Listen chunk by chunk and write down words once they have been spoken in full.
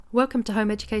Welcome to Home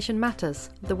Education Matters,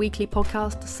 the weekly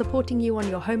podcast supporting you on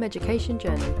your home education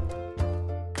journey.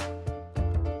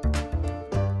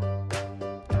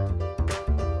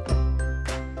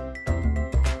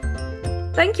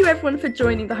 Thank you everyone for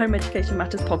joining the Home Education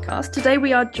Matters podcast. Today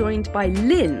we are joined by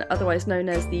Lynn, otherwise known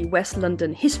as the West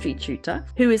London history tutor,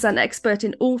 who is an expert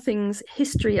in all things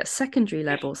history at secondary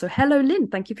level. So hello Lynn,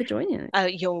 thank you for joining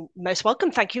us. You're most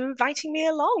welcome. Thank you for inviting me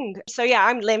along. So yeah,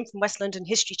 I'm Lynn from West London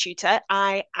history tutor.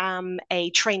 I am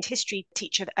a trained history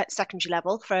teacher at secondary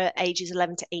level for ages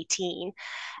 11 to 18.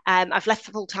 I've left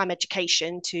full-time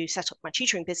education to set up my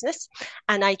tutoring business,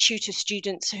 and I tutor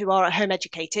students who are at home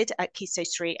educated at Key Stage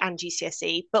 3 and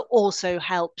GCSE, but also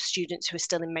help students who are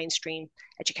still in mainstream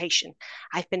education.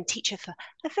 I've been a teacher for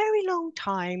a very long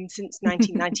time, since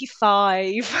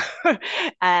 1995,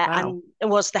 wow. And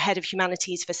was the head of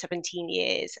humanities for 17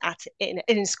 years in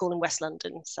a school in West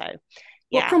London. So,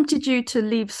 yeah. What prompted you to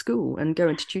leave school and go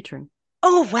into tutoring?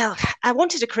 Oh, well, I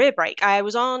wanted a career break. I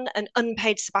was on an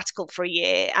unpaid sabbatical for a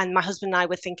year, and my husband and I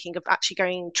were thinking of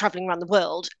actually traveling around the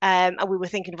world. And we were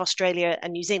thinking of Australia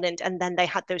and New Zealand. And then they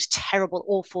had those terrible,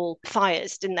 awful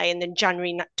fires, didn't they? And then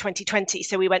January 2020.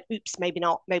 So we went, oops, maybe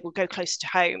not. Maybe we'll go closer to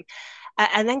home.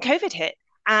 And then COVID hit.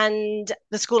 And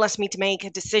the school asked me to make a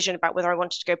decision about whether I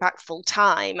wanted to go back full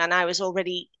time. And I was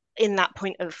already in that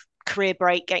point of career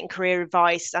break, getting career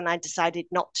advice, and I decided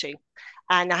not to.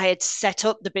 And I had set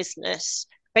up the business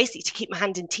basically to keep my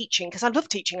hand in teaching, because I love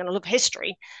teaching and I love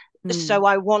history. So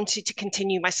I wanted to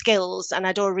continue my skills, and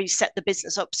I'd already set the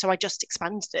business up. So I just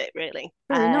expanded it, really.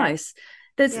 Very nice.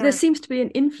 There seems to be an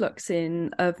influx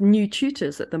of new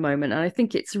tutors at the moment, and I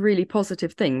think it's a really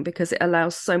positive thing because it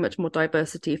allows so much more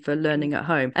diversity for learning at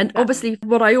home. And obviously,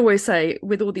 what I always say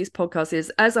with all these podcasts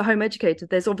is, as a home educator,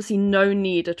 there's obviously no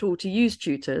need at all to use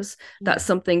tutors. That's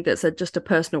something that's just a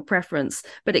personal preference,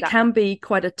 but it can be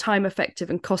quite a time-effective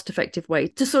and cost-effective way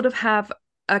to sort of have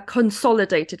a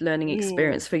consolidated learning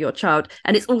experience for your child.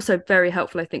 And it's also very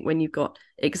helpful, I think, when you've got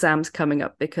exams coming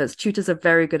up, because tutors are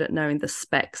very good at knowing the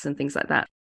specs and things like that.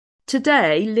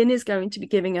 Today, Lynn is going to be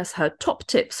giving us her top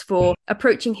tips for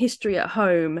approaching history at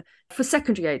home for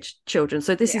secondary age children.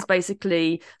 So this is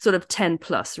basically sort of 10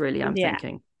 plus, really, I'm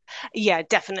thinking. Yeah,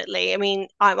 definitely. I mean,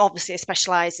 I'm obviously a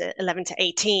specialised at 11 to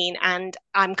 18, and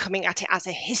I'm coming at it as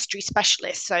a history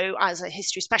specialist. So as a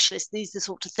history specialist, these are the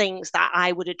sort of things that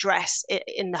I would address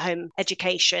in the home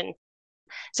education.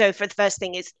 So for the first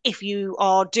thing is, if you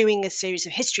are doing a series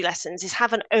of history lessons, is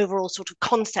have an overall sort of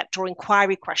concept or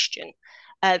inquiry question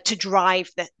to drive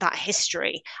that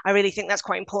history. I really think that's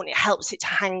quite important. It helps it to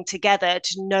hang together,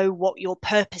 to know what your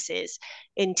purpose is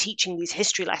in teaching these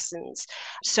history lessons.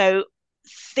 So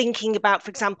thinking about,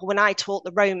 for example, when I taught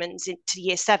the Romans into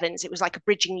year sevens, it was like a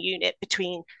bridging unit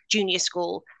between junior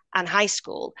school and high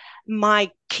school. My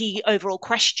key overall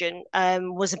question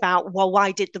was about, well,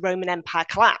 why did the Roman Empire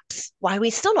collapse? Why are we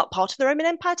still not part of the Roman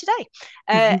Empire today?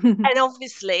 And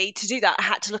obviously, to do that, I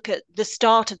had to look at the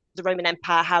start of the Roman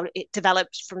Empire, how it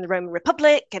developed from the Roman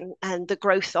Republic and the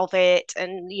growth of it.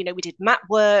 And, we did map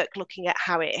work, looking at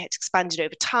how it had expanded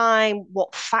over time,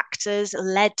 what factors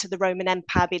led to the Roman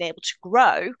Empire being able to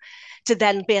grow, to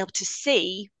then be able to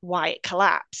see why it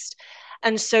collapsed.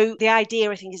 And so the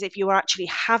idea, I think, is if you are actually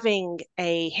having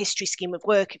a history scheme of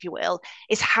work, if you will,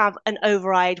 is have an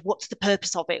override. What's the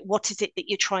purpose of it? What is it that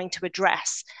you're trying to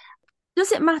address?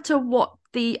 Does it matter what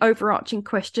the overarching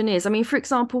question is? I mean, for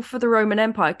example, for the Roman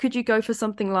Empire, could you go for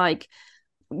something like,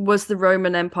 was the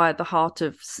Roman Empire at the heart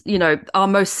of, our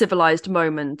most civilized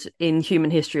moment in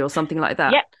human history, or something like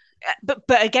that? Yeah,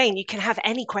 but again, you can have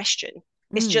any question.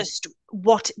 It's just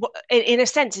what in a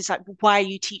sense, it's like, why are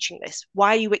you teaching this? Why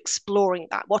are you exploring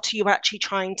that? What are you actually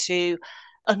trying to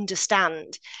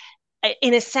understand?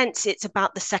 In a sense, it's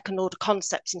about the second order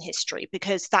concepts in history,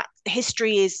 because that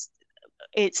history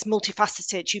it's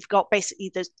multifaceted. You've got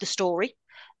basically the story,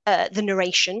 the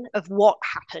narration of what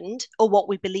happened or what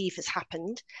we believe has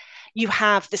happened. You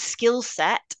have the skill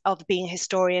set of being a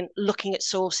historian, looking at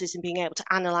sources and being able to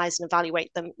analyze and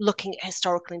evaluate them, looking at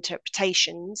historical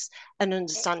interpretations and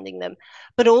understanding them,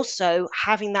 but also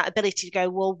having that ability to go,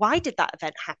 well, why did that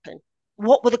event happen?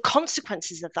 What were the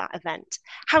consequences of that event?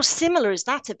 How similar is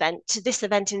that event to this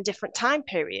event in a different time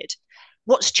period?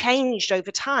 What's changed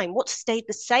over time? What's stayed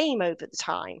the same over the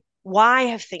time? Why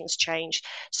have things changed?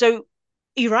 So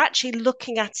you're actually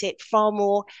looking at it far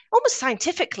more almost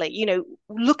scientifically,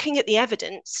 looking at the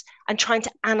evidence and trying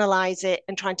to analyze it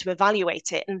and trying to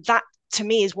evaluate it. And that, to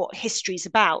me, is what history is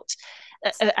about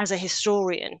as a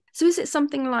historian. So is it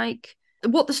something like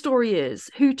what the story is,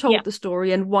 who told the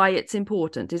story, and why it's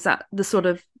important? Is that the sort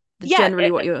of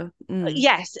generally what you're...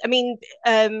 Yes. I mean,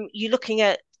 you're looking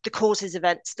at the causes of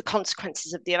events, the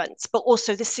consequences of the events, but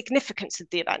also the significance of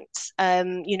the events.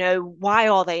 Why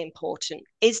are they important?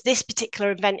 Is this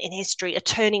particular event in history a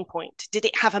turning point? Did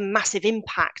it have a massive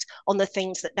impact on the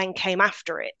things that then came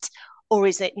after it? Or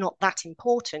is it not that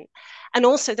important? And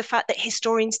also the fact that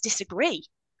historians disagree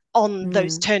on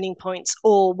those turning points,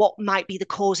 or what might be the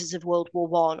causes of World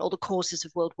War I or the causes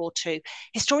of World War II.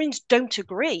 Historians don't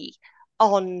agree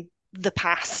on the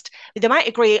past. They might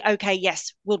agree, okay,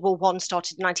 yes, World War I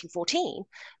started in 1914,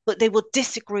 but they will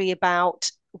disagree about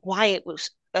why it was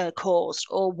caused,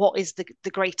 or what is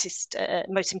the greatest,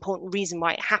 most important reason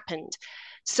why it happened.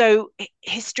 So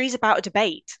history is about a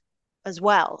debate as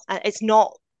well. It's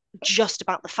not just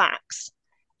about the facts.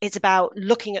 It's about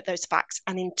looking at those facts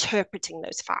and interpreting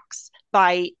those facts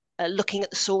by looking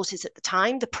at the sources at the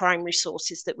time, the primary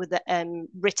sources that were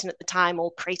written at the time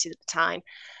or created at the time,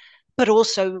 but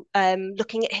also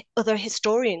looking at other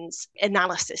historians'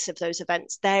 analysis of those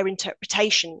events, their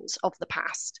interpretations of the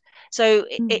past. So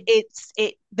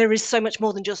there is so much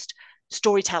more than just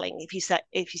storytelling, if you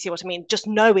see what I mean, just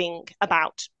knowing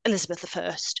about Elizabeth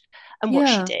I and what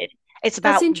she did. It's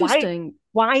about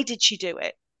why did she do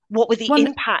it? What were the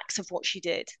impacts of what she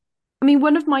did? I mean,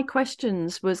 one of my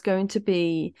questions was going to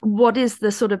be, what is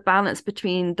the sort of balance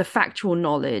between the factual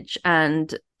knowledge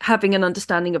and having an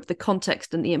understanding of the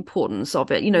context and the importance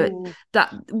of it?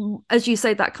 That, as you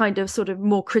say, that kind of sort of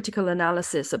more critical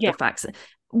analysis of the facts.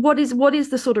 What is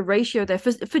the sort of ratio there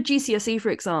for GCSE, for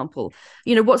example?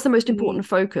 What's the most important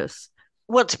focus?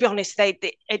 Well, to be honest,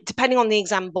 depending on the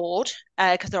exam board,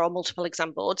 because there are multiple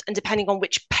exam boards, and depending on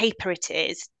which paper it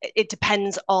is, it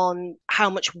depends on how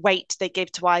much weight they give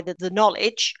to either the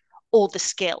knowledge or the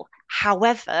skill.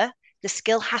 However, the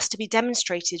skill has to be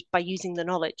demonstrated by using the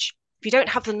knowledge. If you don't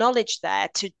have the knowledge there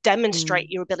to demonstrate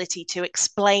your ability to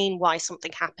explain why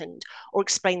something happened, or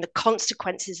explain the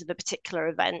consequences of a particular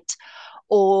event,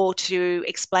 or to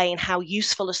explain how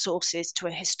useful a source is to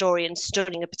a historian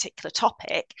studying a particular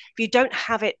topic, if you don't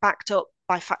have it backed up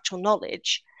by factual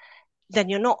knowledge, then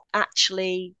you're not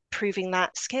actually proving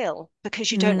that skill,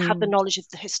 because you don't have the knowledge of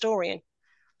the historian.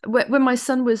 When my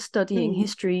son was studying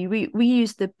history, we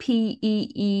used the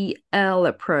PEEL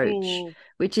approach,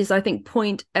 which is, I think,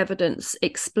 point, evidence,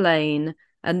 explain,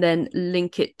 and then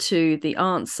link it to the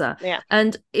answer. Yeah.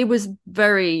 And it was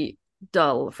very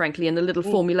dull, frankly, and a little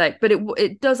formulaic, but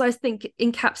it does, I think,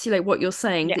 encapsulate what you're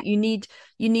saying, that you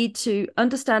need to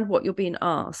understand what you're being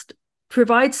asked,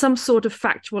 provide some sort of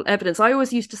factual evidence. I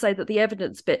always used to say that the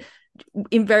evidence bit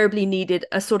invariably needed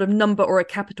a sort of number or a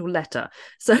capital letter.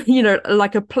 So,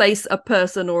 like a place, a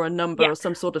person, or a number, or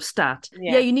some sort of stat.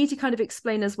 You need to kind of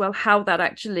explain as well how that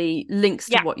actually links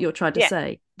to what you're trying to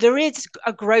say. There is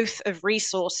a growth of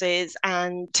resources,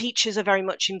 and teachers are very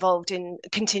much involved in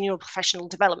continual professional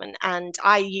development. And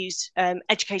I use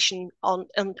education on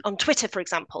Twitter, for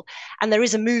example, and there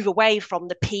is a move away from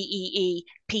the PEEL.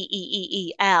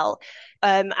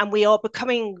 And we are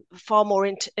becoming far more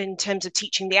in terms of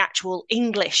teaching the actual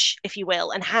English, if you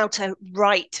will, and how to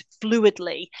write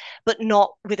fluidly, but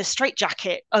not with a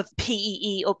straitjacket of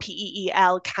PEE or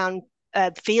PEEL can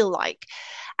feel like.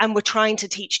 And we're trying to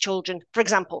teach children, for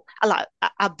example,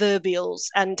 adverbials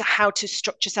and how to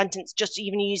structure sentence, just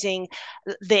even using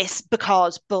this,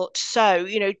 because, but, so,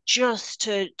 just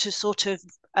to sort of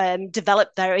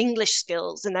develop their English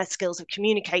skills and their skills of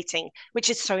communicating, which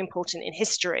is so important in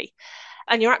history.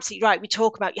 And you're absolutely right. We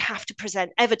talk about you have to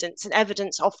present evidence, and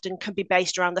evidence often can be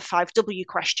based around the 5W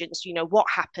questions. What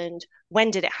happened?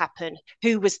 When did it happen?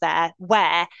 Who was there?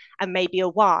 Where? And maybe a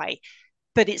why.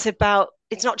 But it's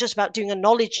not just about doing a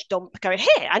knowledge dump, going,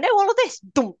 here, I know all of this,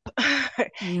 dump.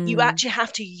 You actually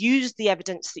have to use the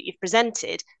evidence that you've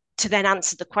presented to then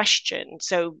answer the question.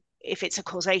 So if it's a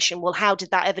causation, well, how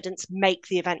did that evidence make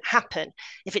the event happen?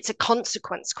 If it's a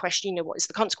consequence question, what is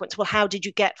the consequence? Well, how did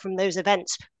you get from those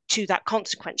events to that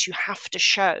consequence? You have to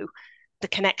show the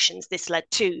connections. This led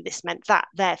to, this meant that,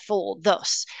 therefore,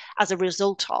 thus, as a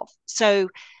result of. So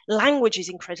language is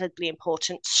incredibly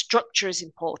important, structure is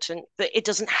important, but it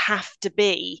doesn't have to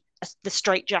be the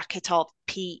straitjacket of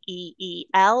PEEL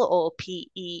or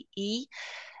PEE,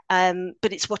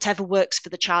 but it's whatever works for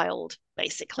the child,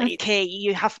 basically. Okay,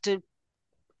 you have to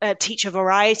teach a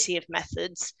variety of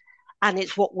methods, and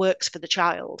it's what works for the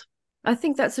child. I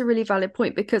think that's a really valid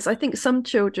point, because I think some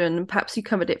children, perhaps you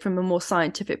covered it from a more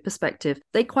scientific perspective,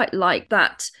 they quite like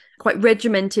that quite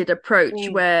regimented approach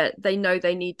where they know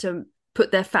they need to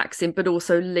put their facts in but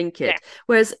also link it.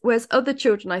 Whereas other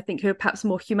children, I think, who are perhaps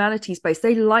more humanities based,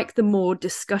 they like the more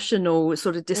discussional,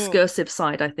 sort of discursive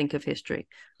side, I think, of history.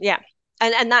 Yeah.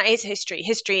 And that is history.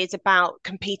 History is about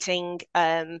competing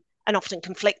and often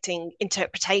conflicting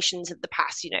interpretations of the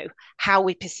past, how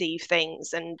we perceive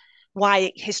things and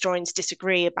why historians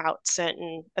disagree about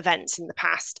certain events in the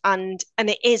past. And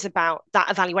it is about that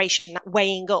evaluation, that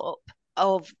weighing up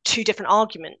of two different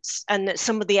arguments. And that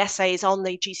some of the essays on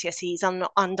the GCSEs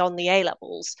and on the A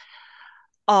levels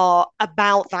are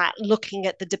about that, looking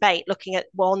at the debate, looking at,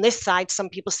 well, on this side, some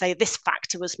people say this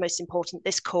factor was most important,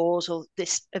 this cause or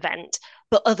this event,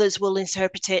 but others will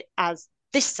interpret it as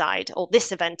this side or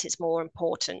this event is more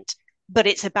important. But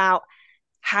it's about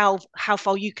how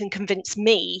far you can convince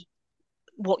me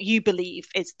what you believe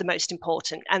is the most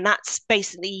important. And that's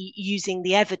basically using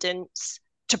the evidence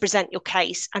to present your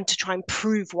case and to try and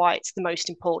prove why it's the most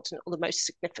important or the most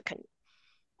significant.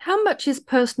 How much is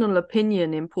personal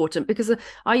opinion important? Because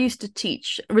I used to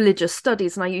teach religious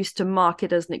studies and I used to mark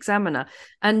it as an examiner.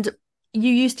 And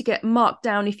you used to get marked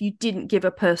down if you didn't give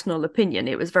a personal opinion.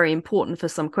 It was very important for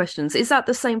some questions. Is that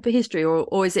the same for history,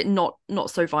 or is it not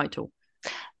so vital?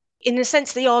 In a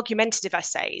sense, the argumentative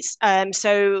essays.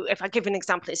 So if I give an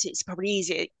example, it's probably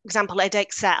easier. Example,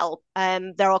 Edexcel,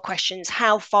 there are questions,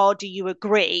 how far do you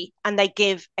agree? And they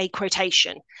give a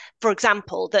quotation. For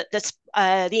example, that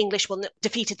the English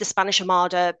defeated the Spanish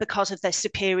Armada because of their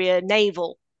superior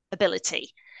naval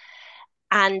ability.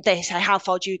 And they say, how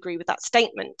far do you agree with that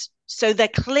statement? So they're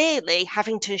clearly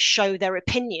having to show their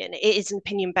opinion. It is an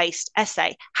opinion-based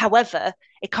essay. However,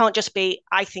 it can't just be,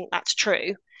 I think that's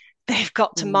true. They've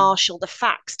got to marshal the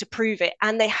facts to prove it.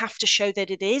 And they have to show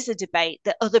that it is a debate,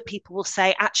 that other people will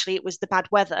say, actually, it was the bad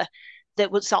weather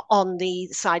that was on the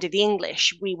side of the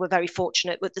English. We were very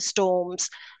fortunate with the storms,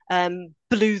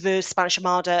 blew the Spanish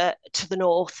Armada to the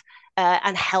north,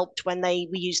 and helped when we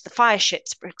used the fire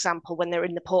ships, for example, when they're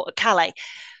in the port of Calais.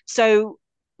 So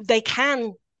they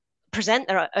can present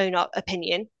their own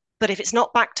opinion, but if it's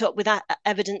not backed up with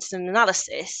evidence and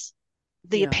analysis,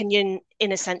 the opinion,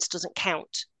 in a sense, doesn't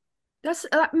count.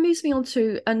 That moves me on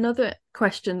to another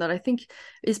question that I think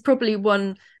is probably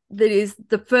one that is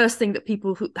the first thing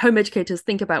that home educators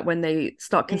think about when they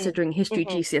start considering History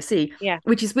GCSE,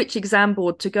 which is which exam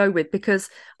board to go with. Because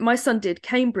my son did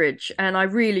Cambridge and I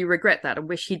really regret that. I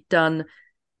wish he'd done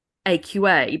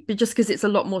AQA, but just because it's a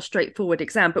lot more straightforward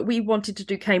exam. But we wanted to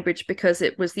do Cambridge because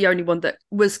it was the only one that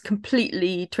was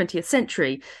completely 20th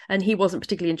century, and he wasn't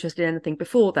particularly interested in anything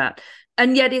before that.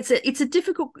 And yet it's a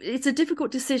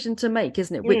difficult decision to make,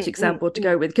 isn't it? Which exam board to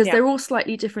go with, because they're all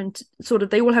slightly different.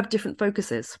 They all have different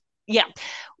focuses. Yeah,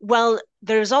 well,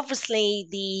 there's obviously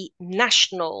the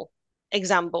national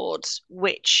exam boards,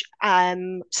 which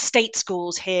state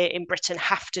schools here in Britain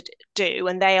have to do,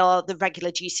 and they are the regular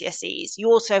GCSEs. You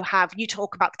also you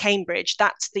talk about Cambridge,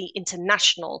 that's the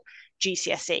international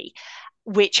GCSE,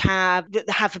 which have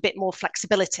a bit more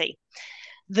flexibility.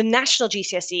 The national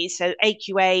GCSEs, so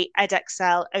AQA,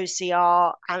 Edexcel,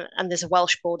 OCR, and there's a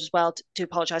Welsh board as well. Do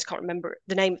apologise, can't remember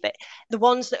the name of it. The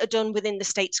ones that are done within the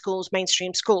state schools,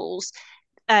 mainstream schools,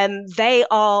 they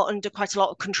are under quite a lot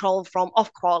of control from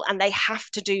Ofqual, and they have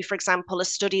to do, for example, a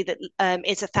study that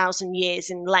is 1,000 years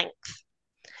in length.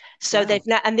 So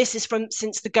and this is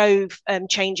since the Gove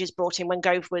changes brought in when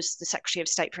Gove was the Secretary of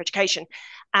State for Education,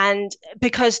 and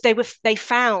because they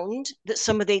found that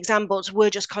some of the exam boards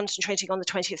were just concentrating on the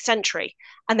 20th century,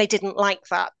 and they didn't like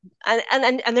that,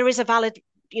 and there is a valid.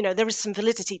 There is some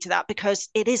validity to that because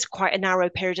it is quite a narrow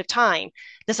period of time.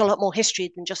 There's a lot more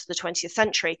history than just the 20th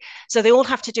century. So they all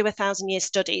have to do 1,000-year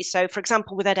study. So, for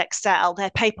example, with Edexcel, their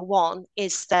paper one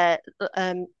is their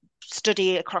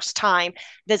study across time.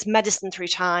 There's medicine through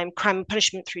time, crime and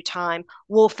punishment through time,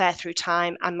 warfare through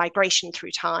time, and migration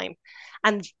through time.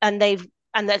 And the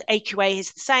AQA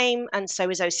is the same, and so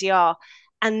is OCR.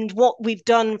 And what they've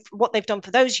done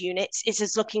for those units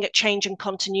is looking at change and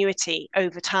continuity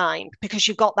over time, because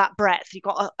you've got that breadth, you've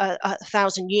got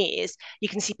 1,000 years, you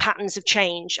can see patterns of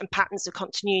change and patterns of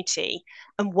continuity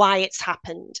and why it's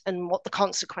happened and what the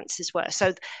consequences were.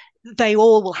 So they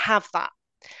all will have that.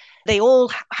 They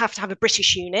all have to have a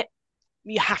British unit.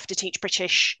 You have to teach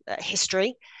British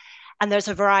history. And there's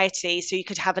a variety. So you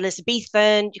could have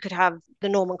Elizabethan, you could have the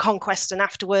Norman Conquest and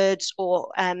afterwards, or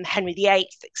Henry VIII,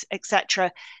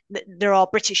 etc. There are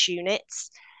British units.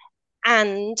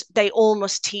 And they all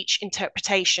must teach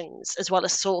interpretations as well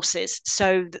as sources.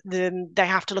 So they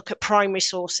have to look at primary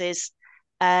sources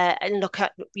and look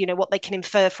at what they can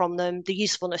infer from them, the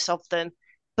usefulness of them.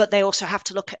 But they also have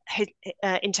to look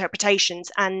at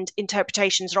interpretations. And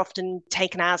interpretations are often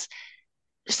taken as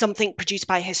something produced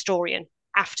by a historian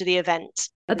after the event.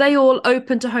 Are they all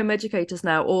open to home educators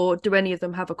now, or do any of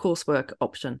them have a coursework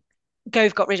option?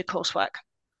 Gove got rid of coursework.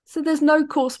 So there's no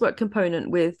coursework component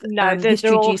with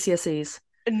history GCSEs?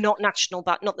 Not national,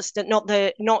 but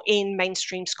not in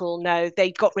mainstream school. No,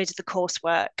 they got rid of the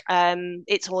coursework.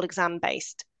 It's all exam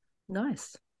based.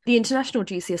 Nice. The international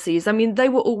GCSEs, I mean, they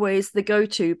were always the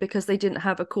go-to because they didn't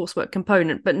have a coursework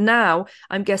component. But now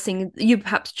I'm guessing you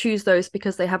perhaps choose those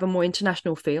because they have a more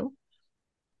international feel.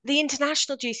 The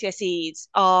international GCSEs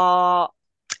are,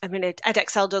 I mean,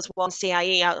 Edexcel does one,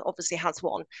 CIE obviously has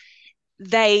one.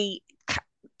 They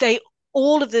they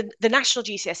all of the national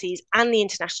GCSEs and the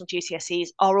international GCSEs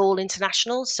are all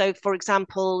international. So, for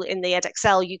example, in the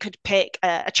Edexcel, you could pick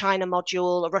a China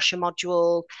module, a Russia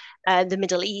module, the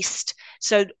Middle East.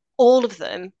 So all of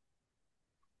them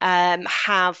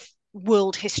have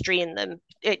world history in them.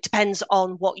 It depends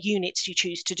on what units you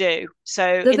choose to do.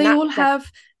 So Do in they that all have,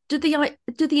 do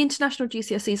the international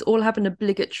GCSEs all have an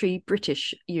obligatory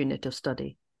British unit of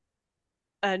study?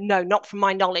 no, not from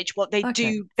my knowledge. What Okay,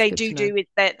 it's they good to know. do is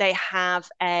that they have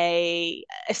a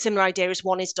similar idea as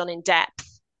one is done in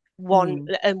depth,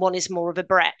 Mm. one is more of a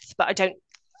breadth. But I don't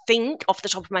think off the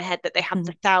top of my head that they have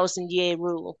the 1,000 year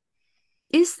rule.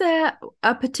 Is there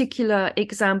a particular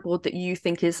exam board that you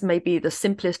think is maybe the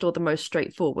simplest or the most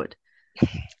straightforward?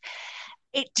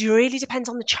 It really depends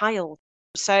on the child.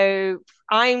 So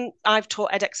I've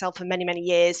taught Edexcel for many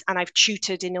years, and I've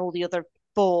tutored in all the other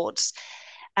boards.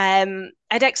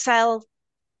 Edexcel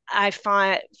I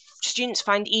find students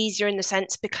find easier in the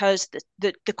sense because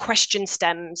the question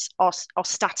stems are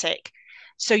static.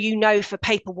 So you know for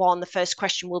paper one, the first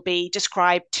question will be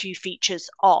describe two features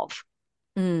of.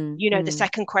 Mm, You know, the mm.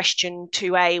 second question,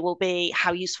 2A, will be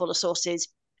how useful are sources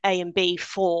A and B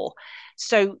for.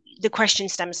 So the question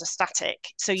stems are static.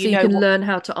 So you So you know can what, learn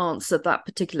how to answer that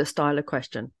particular style of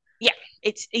question. yeah,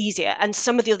 it's easier. And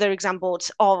some of the other exam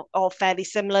boards are fairly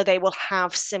similar. They will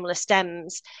have similar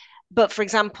stems. But for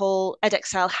example,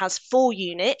 Edexcel has 4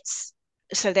 units.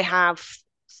 So they have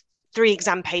 3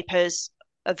 exam papers,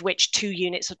 of which 2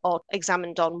 units are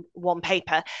examined on one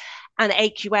paper. And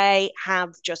AQA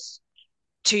have just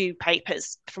 2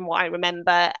 papers from what I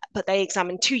remember, but they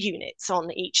examine 2 units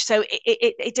on each. So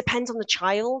it depends on the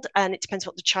child, and it depends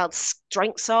what the child's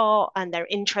strengths are and their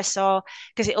interests are,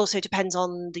 because it also depends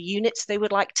on the units they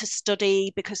would like to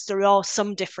study, because there are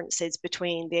some differences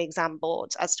between the exam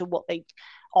boards as to what they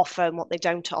offer and what they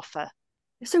don't offer.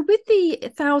 So with the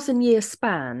 1,000 year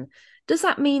span, does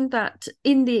that mean that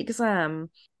in the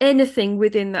exam, anything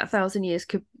within that 1,000 years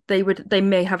they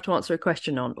may have to answer a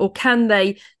question on, or can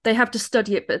they have to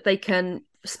study it, but they can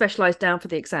specialize down for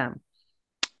the exam?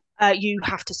 You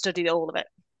have to study all of it,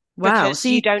 Wow. because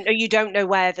See, you don't know you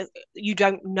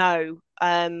don't know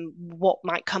what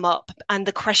might come up, and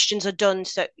the questions are done.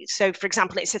 So for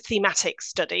example, it's a thematic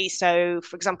study. So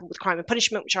for example, with crime and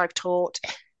punishment, which I've taught,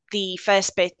 the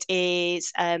first bit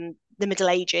is the Middle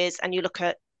Ages, and you look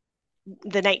at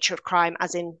the nature of crime,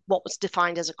 as in what was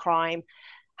defined as a crime.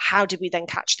 How did we then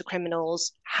catch the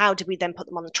criminals? How did we then put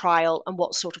them on the trial? And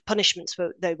what sort of punishments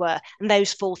they were? And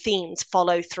those 4 themes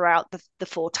follow throughout the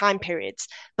 4 time periods.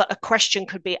 But a question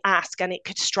could be asked, and it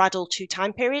could straddle 2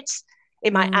 time periods.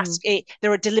 It might ask mm, it.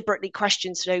 There are deliberately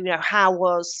questions. So,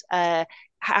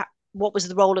 what was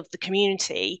the role of the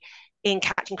community in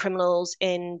catching criminals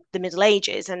in the Middle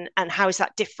Ages, and how is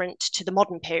that different to the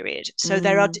modern period? So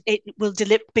mm. it will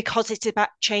deliver, because it's about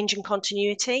change and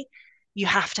continuity. You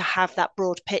have to have that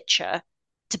broad picture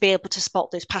to be able to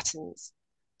spot those patterns.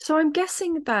 So I'm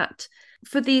guessing that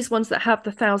for these ones that have the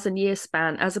 1,000 year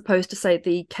span, as opposed to say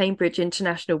the Cambridge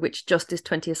International, which just is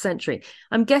 20th century,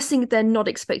 I'm guessing they're not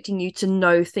expecting you to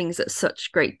know things at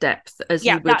such great depth as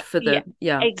Yeah, you would for yeah,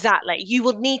 yeah. exactly. You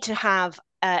will need to have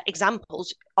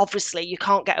examples. Obviously, you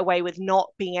can't get away with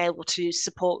not being able to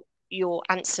support your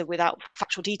answer without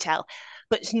factual detail,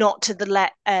 but it's not to the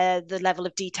level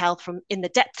of detail from in the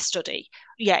depth study.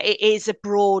 Yeah, it is a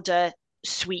broader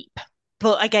sweep.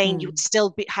 But again, you would Mm.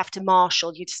 still have to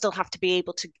marshal. You'd still have to be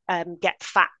able to get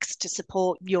facts to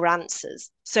support your answers.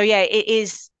 So yeah, it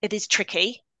is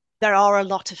tricky. There are a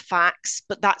lot of facts,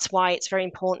 but that's why it's very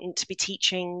important to be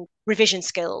teaching revision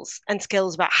skills and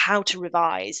skills about how to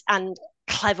revise, and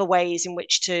clever ways in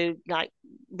which to like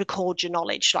record your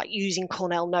knowledge, like using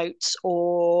Cornell notes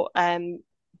or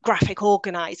graphic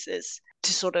organizers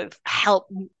to sort of help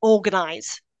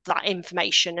organize that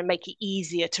information and make it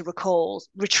easier to recall.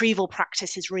 Retrieval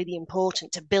practice is really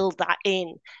important to build that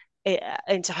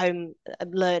into home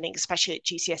learning, especially at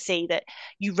GCSE, that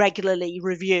you regularly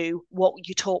review what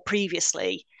you taught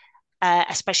previously,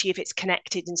 especially if it's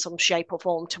connected in some shape or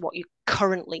form to what you're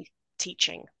currently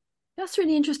teaching. That's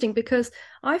really interesting because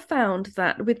I found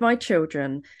that with my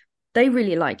children, they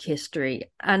really like history.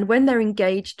 And when they're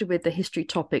engaged with the history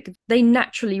topic, they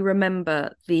naturally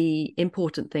remember the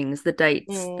important things, the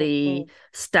dates, the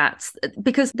stats,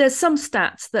 because there's some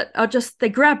stats that are just, they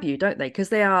grab you, don't they? Because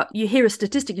they are, you hear a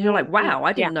statistic and you're like, wow,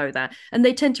 I didn't know that. And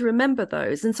they tend to remember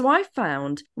those. And so I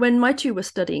found when my two were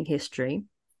studying history,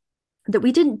 that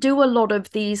we didn't do a lot of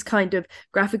these kind of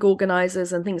graphic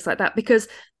organizers and things like that, because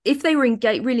if they were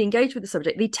really engaged with the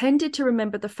subject, they tended to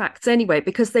remember the facts anyway,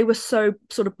 because they were so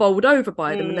sort of bowled over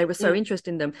by them and they were so interested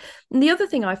in them. And the other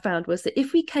thing I found was that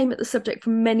if we came at the subject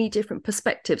from many different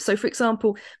perspectives, so for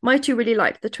example, my two really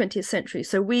liked the 20th century,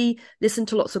 so we listened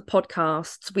to lots of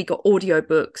podcasts, we got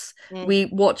audiobooks, we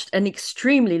watched an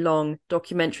extremely long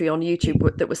documentary on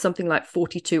YouTube that was something like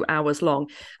 42 hours long.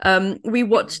 We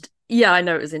watched Yeah, I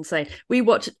know, it was insane. We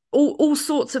watched all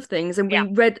sorts of things, and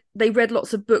they read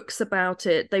lots of books about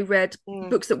it. They read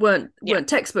books that weren't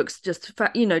textbooks, just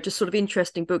sort of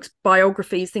interesting books,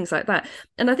 biographies, things like that.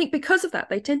 And I think because of that,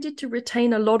 they tended to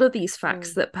retain a lot of these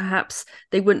facts that perhaps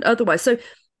they wouldn't otherwise. So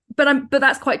but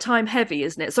that's quite time heavy,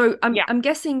 isn't it? So I'm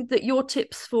guessing that your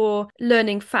tips for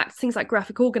learning facts, things like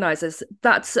graphic organizers,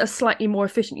 that's a slightly more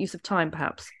efficient use of time,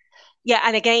 perhaps. Yeah,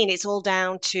 and again, it's all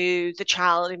down to the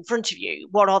child in front of you.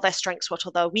 What are their strengths? What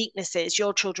are their weaknesses?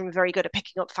 Your children are very good at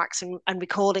picking up facts and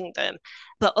recording them,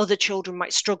 but other children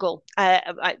might struggle.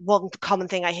 One common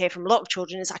thing I hear from a lot of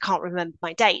children is, I can't remember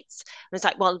my dates. And it's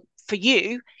like, well, for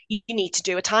you need to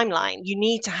do a timeline. You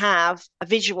need to have a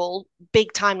visual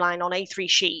big timeline on A3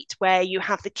 sheet where you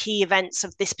have the key events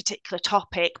of this particular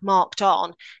topic marked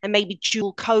on, and maybe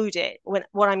dual code it.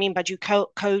 What I mean by dual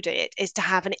code it is to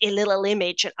have a little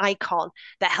image, an icon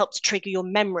that helps trigger your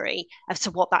memory as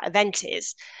to what that event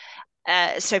is.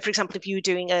 So, for example, if you were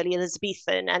doing early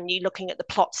Elizabethan and you're looking at the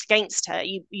plots against her,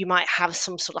 you might have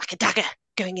some sort of like a dagger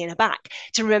going in her back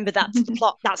to remember that's the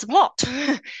plot. That's a plot.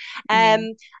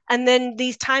 And then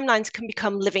these timelines can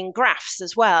become living graphs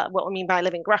as well. What I mean by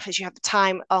living graph is you have the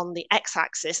time on the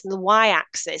x-axis, and the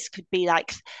y-axis could be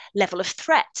like level of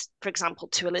threat, for example,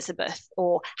 to Elizabeth,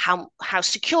 or how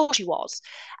secure she was.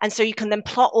 And so you can then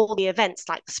plot all the events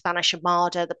like the Spanish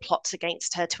Armada, the plots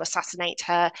against her to assassinate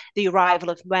her, the arrival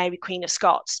of Mary, Queen of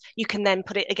Scots. You can then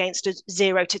put it against a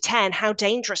 0 to 10. How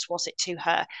dangerous was it to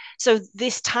her? So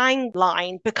this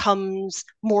timeline becomes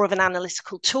more of an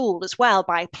analytical tool as well,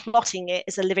 by plotting it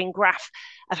as a living graph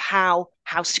of how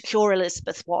secure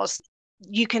Elizabeth was.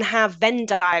 You can have Venn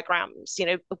diagrams,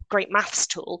 a great maths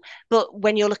tool, but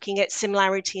when you're looking at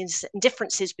similarities and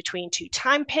differences between two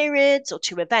time periods or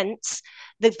two events,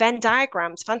 the Venn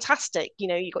diagram's fantastic.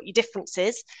 You've got your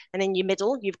differences, and in your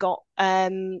middle, you've got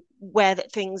where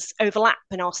that things overlap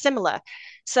and are similar.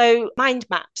 So mind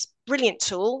maps, brilliant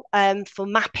tool for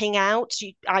mapping out.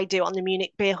 I do on the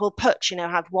Munich Beer Hall Putsch,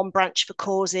 have one branch for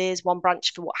causes, one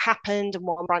branch for what happened, and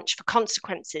one branch for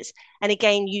consequences. And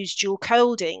again, use dual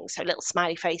coding, so little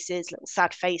smiley faces, little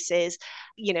sad faces,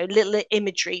 little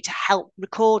imagery to help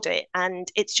record it. And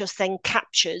it's just then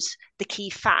captures the key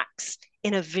facts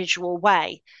in a visual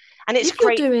way. And it's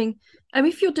great.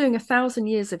 If you're doing 1,000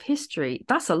 years of history,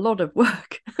 that's a lot of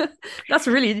work. that's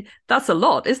a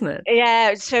lot, isn't it?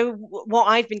 Yeah. So what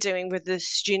I've been doing with the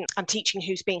student I'm teaching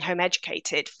who's being home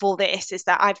educated for this is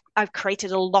that I've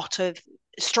created a lot of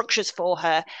structures for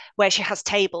her where she has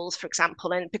tables, for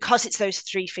example, and because it's those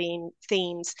three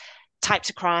themes, types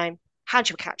of crime, how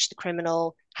do we catch the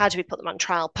criminal, how do we put them on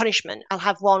trial, punishment, I'll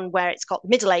have one where it's got the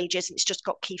Middle Ages and it's just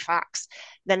got key facts,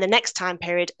 then the next time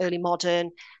period, early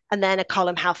modern, and then a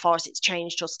column, how far has it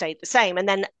changed or stayed the same. And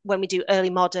then when we do early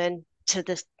modern to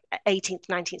the 18th,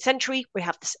 19th century, we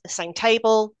have the same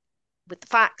table with the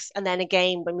facts. And then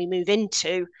again, when we move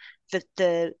into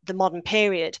the modern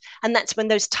period, and that's when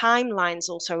those timelines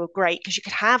also are great, because you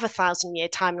could have 1,000-year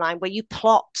timeline where you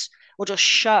plot or just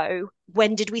show,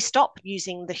 when did we stop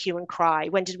using the hue and cry,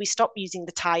 when did we stop using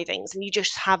the tithings, and you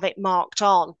just have it marked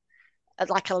on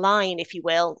like a line, if you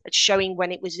will, showing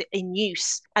when it was in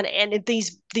use. And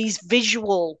these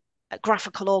visual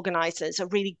graphical organizers are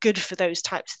really good for those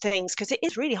types of things, because it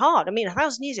is really hard.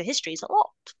 1,000 years of history is a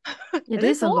lot. It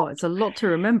is a lot. It's a lot to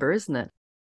remember, isn't it?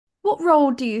 What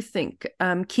role do you think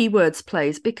keywords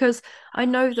plays? Because I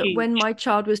know that when my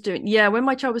child was doing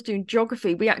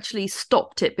geography, we actually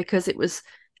stopped it because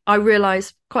I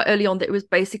realized quite early on that it was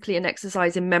basically an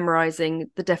exercise in memorizing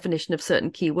the definition of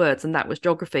certain keywords, and that was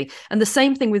geography. And the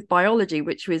same thing with biology,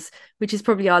 which is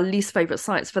probably our least favorite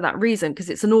science for that reason,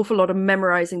 because it's an awful lot of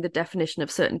memorizing the definition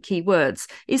of certain keywords.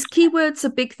 Is keywords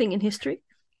a big thing in history?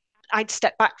 I'd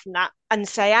step back from that and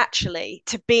say, actually,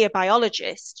 to be a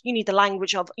biologist, you need to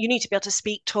be able to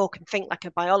speak, talk, and think like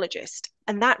a biologist.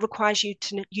 and that requires you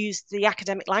to use the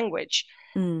academic language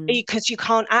Mm. because you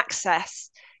can't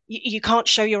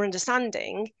show your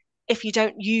understanding if you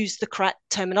don't use the correct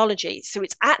terminology. So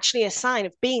it's actually a sign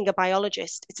of being a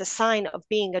biologist. It's a sign of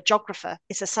being a geographer.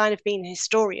 It's a sign of being a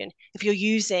historian if you're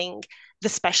using the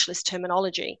specialist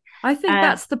terminology. I think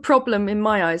that's the problem in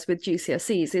my eyes with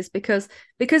GCSEs, is because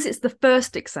it's the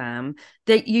first exam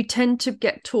that you tend to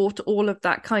get taught all of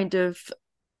that kind of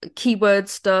keyword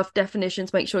stuff,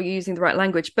 definitions, make sure you're using the right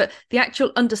language, but the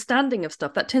actual understanding of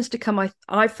stuff that tends to come,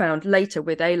 I found, later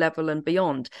with A level and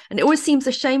beyond. And it always seems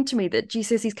a shame to me that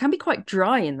GCSEs can be quite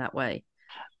dry in that way.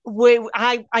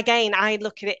 I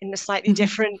look at it in a slightly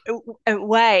different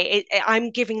way.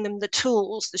 I'm giving them the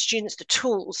students the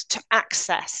tools to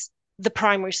access the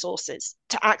primary sources,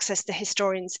 to access the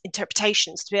historian's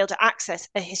interpretations, to be able to access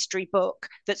a history book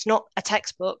that's not a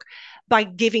textbook, by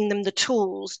giving them the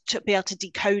tools to be able to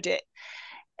decode it.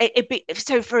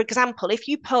 So, for example, if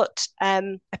you put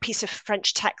a piece of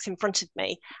French text in front of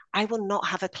me, I will not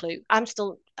have a clue. I'm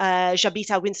still, j'habite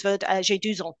à Winsford, j'ai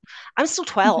 12 ans. I'm still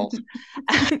 12.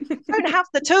 I don't have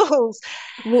the tools.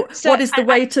 What is the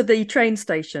way to the train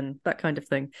station? That kind of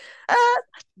thing.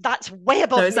 That's way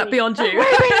above me. Is that beyond you?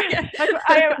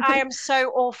 I am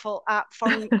so awful at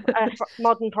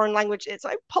modern foreign languages.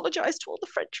 I apologize to all the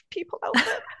French people out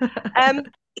there.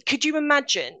 Could you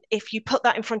imagine if you put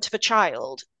that in front of a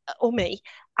child or me?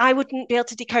 I wouldn't be able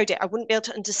to decode it. I wouldn't be able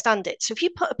to understand it. So if you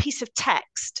put a piece of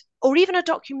text or even a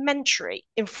documentary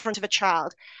in front of a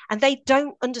child and they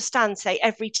don't understand, say,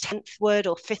 every 10th word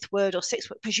or 5th word or 6th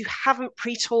word because you haven't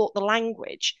pre-taught the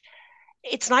language,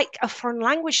 it's like a foreign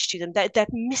language to them. They're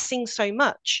missing so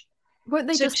much. Won't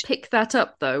they just pick that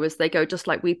up, though, as they go, just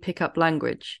like we pick up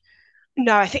language?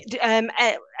 No, I think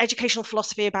educational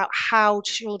philosophy about how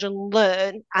children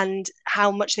learn and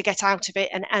how much they get out of it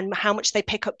and how much they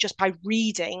pick up just by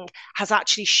reading has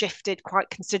actually shifted quite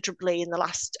considerably in the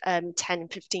last 10,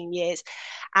 15 years.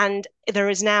 And there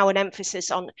is now an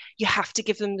emphasis on you have to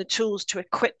give them the tools to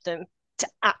equip them to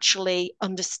actually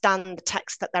understand the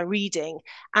text that they're reading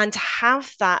and to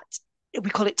have that, we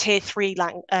call it tier 3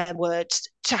 words,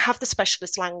 to have the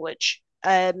specialist language.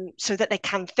 So that they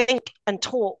can think and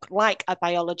talk like a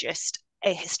biologist,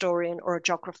 a historian, or a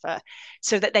geographer,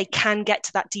 so that they can get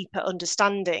to that deeper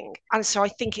understanding. And so I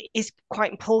think it is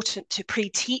quite important to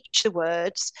pre-teach the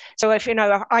words. So if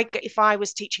I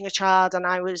was teaching a child and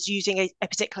I was using a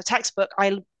particular textbook,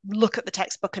 I look at the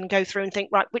textbook and go through and think,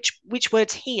 right, which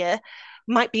words here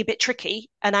might be a bit tricky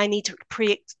and I need to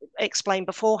explain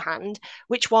beforehand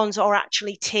which ones are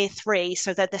actually tier 3,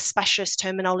 so they're the specialist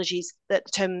terminologies,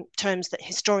 terms that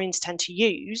historians tend to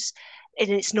use,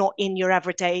 and it's not in your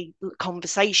everyday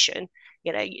conversation.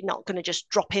 You're not going to just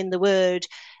drop in the word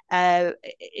the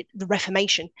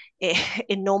Reformation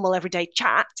in normal everyday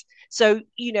chat. So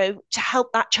to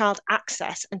help that child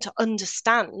access and to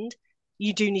understand,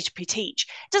 you do need to pre-teach.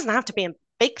 It doesn't have to be a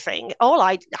big thing. All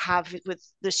I have with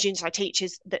the students I teach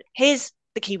is that here's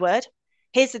the keyword,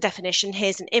 here's the definition,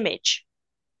 here's an image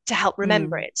to help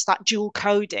remember it. It's that dual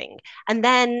coding. And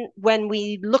then when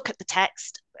we look at the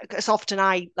text, because often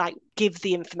I give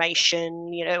the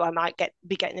information, I might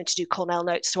be getting them to do Cornell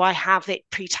notes. So I have it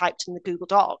pre-typed in the Google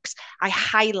Docs. I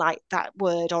highlight that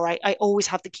word, or I always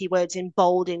have the keywords in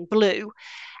bold in blue,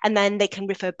 and then they can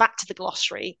refer back to the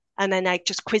glossary. And then I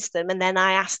just quiz them. And then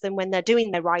I ask them when they're doing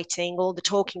their writing or the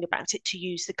talking about it to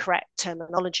use the correct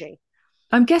terminology.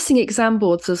 I'm guessing exam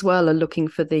boards as well are looking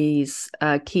for these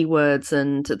keywords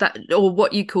and that, or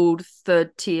what you called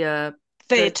third tier.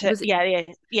 Tier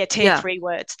 3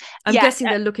 words. I'm guessing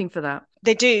they're looking for that.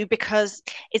 They do, because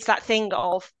it's that thing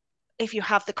of, if you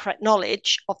have the correct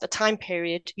knowledge of the time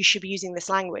period, you should be using this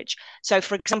language. So,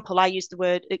 for example, I use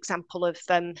the example of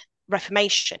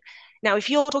Reformation. Now, if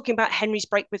you're talking about Henry's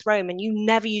break with Rome and you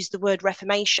never use the word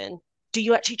Reformation, do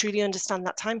you actually truly understand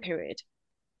that time period?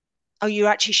 Are you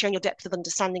actually showing your depth of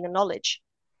understanding and knowledge?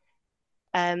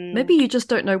 Maybe you just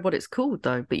don't know what it's called,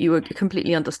 though, but you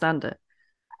completely understand it.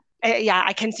 Yeah,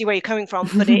 I can see where you're coming from,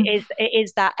 but it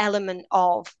is that element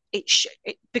of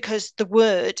because the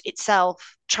word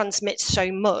itself transmits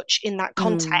so much in that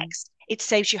context. It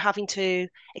saves you having to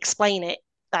explain it.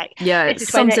 It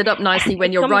sums it up nicely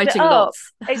when you're writing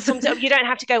lots. It sums it up. You don't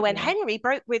have to go, when Henry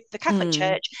broke with the Catholic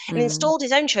Church and installed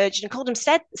his own church and called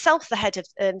himself the head of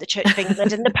the Church of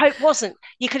England, and the Pope wasn't.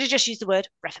 You could have just used the word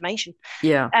Reformation.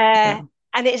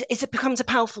 And it becomes a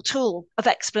powerful tool of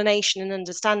explanation and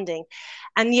understanding.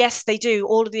 And yes, they do.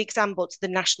 All of the exam boards, the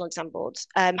national exam boards,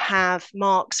 have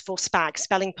marks for SPAG,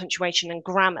 spelling, punctuation, and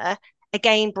grammar,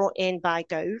 again brought in by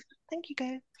Gove. thank you,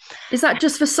 go. Is that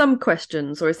just for some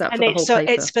questions, or is that And for the whole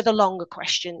it's paper? for the longer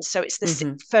questions. So it's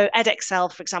Mm-hmm. for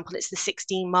Edexcel, for example, it's the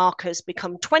 16 markers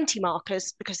become 20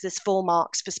 markers because there's 4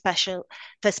 marks for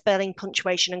spelling,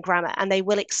 punctuation, and grammar. And they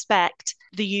will expect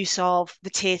the use of the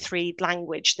tier 3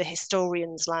 language, the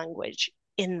historian's language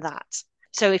in that.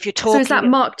 So if you're So is that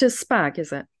talking, marked as SPAG,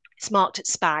 is it? it's marked at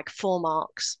SPAG, 4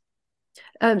 marks.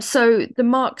 So the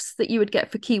marks that you would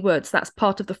get for keywords, that's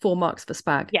part of the 4 marks for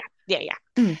SPAG. Yeah.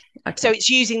 So Okay. it's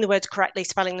using the words correctly,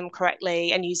 spelling them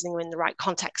correctly, and using them in the right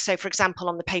context. So, for example,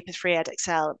 on the paper 3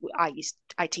 Edexcel,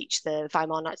 I teach the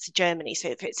Weimar Nazi Germany. So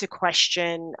if it's a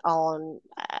question on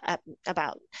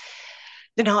about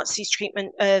the Nazis'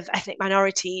 treatment of ethnic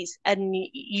minorities, and you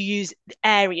use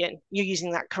Aryan, you're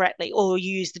using that correctly, or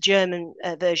you use the German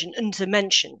version,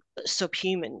 Untermenschen,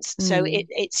 subhumans. So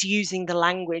it's using the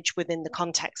language within the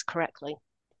context correctly.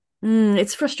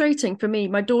 It's frustrating for me.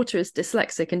 My daughter is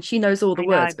dyslexic and she knows all the I know.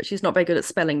 words, but she's not very good at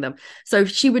spelling them. So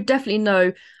she would definitely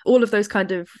know all of those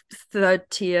kind of third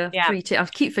tier, Yeah. 3 tier. I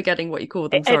keep forgetting what you call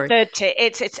them. Sorry. Third tier.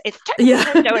 It's technical Yeah.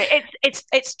 term. Don't worry.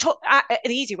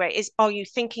 The easy way is: are you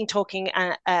thinking, talking,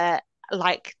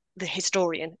 like the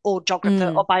historian or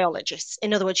geographer or biologist?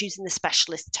 In other words, using the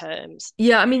specialist terms.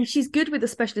 Yeah, I mean, she's good with the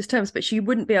specialist terms, but she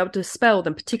wouldn't be able to spell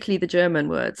them, particularly the German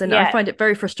words. And I Yeah. find it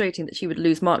very frustrating that she would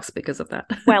lose marks because of that.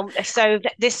 Well, so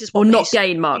this is Or what not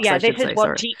gain marks, I this should is say. what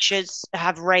Sorry. teachers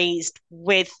have raised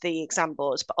with the exam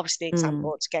boards, but obviously the exam Mm.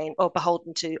 boards again are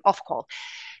beholden to Ofqual.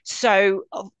 So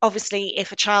obviously,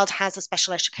 if a child has a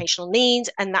special educational need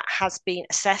and that has been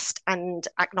assessed and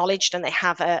acknowledged, and they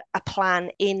have a plan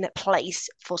in place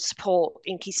for support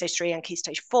in Key Stage 3 and Key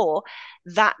Stage 4,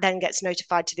 that then gets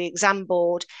notified to the exam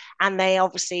board. And they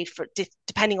obviously,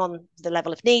 depending on the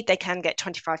level of need, they can get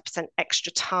 25%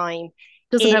 extra time.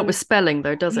 Doesn't help with spelling,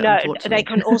 though, does it? No, they Unfortunately.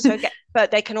 can also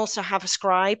but they can also have a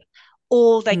scribe,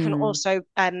 or they can Mm. also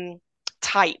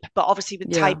type. But obviously, with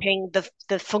Yeah. typing, the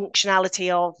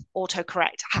functionality of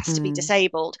autocorrect has to be Mm.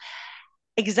 disabled.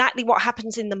 Exactly what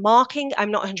happens in the marking, I'm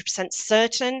not 100%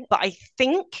 certain, but I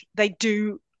think they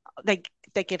do.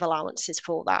 They give allowances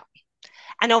for that,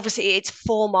 and obviously, it's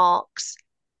 4 marks.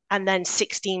 And then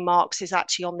 16 marks is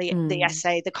actually on the Mm.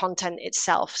 essay, the content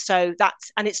itself. So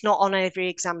and it's not on every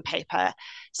exam paper.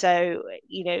 So,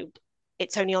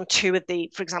 it's only on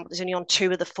for example, it's only on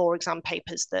 2 of the 4 exam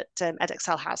papers that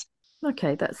Edexcel has.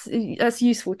 Okay, that's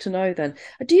useful to know then.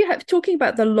 Do you have, talking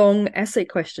about the long essay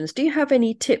questions, do you have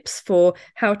any tips for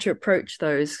how to approach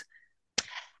those?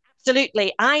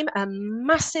 Absolutely. I'm a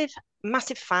massive,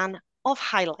 massive fan of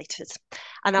highlighters,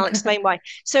 and I'll explain why.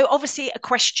 So obviously a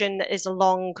question that is a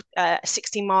long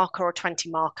 60 marker or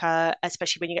 20 marker,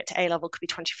 especially when you get to A level, could be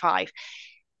 25.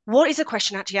 What is the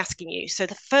question actually asking you? So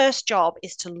the first job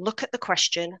is to look at the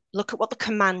question, look at what the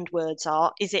command words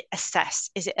are. Is it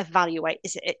assess? Is it evaluate?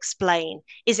 Is it explain?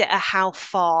 Is it a how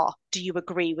far do you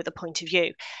agree with the point of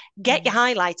view? Get your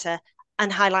highlighter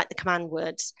and highlight the command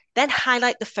words. Then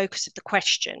highlight the focus of the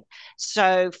question.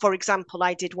 So, for example,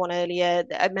 I did one earlier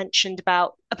that I mentioned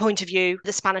about a point of view.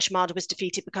 The Spanish Armada was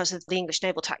defeated because of the English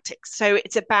naval tactics. So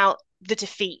it's about the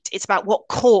defeat. It's about what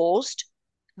caused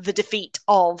the defeat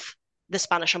of the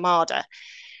Spanish Armada.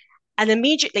 And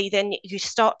immediately then you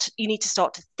need to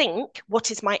start to think,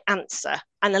 what is my answer?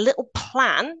 And a little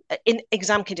plan in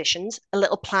exam conditions, a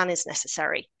little plan is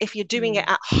necessary. If you're doing it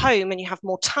at home and you have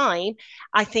more time,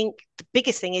 I think the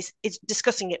biggest thing is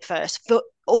discussing it first. For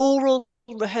oral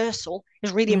rehearsal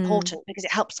is really important because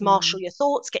it helps marshal your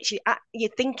thoughts, gets you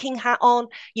your thinking hat on.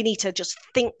 You need to just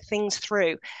think things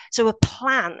through. So a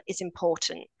plan is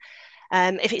important.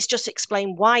 If it's just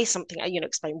explain why something,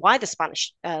 explain why the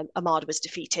Spanish Armada was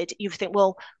defeated, you think,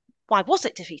 well, why was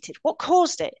it defeated? What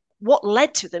caused it? What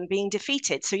led to them being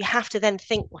defeated? So you have to then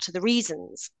think, what are the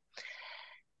reasons?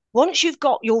 Once you've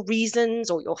got your reasons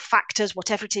or your factors,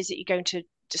 whatever it is that you're going to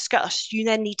discuss, you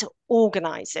then need to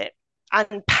organize it.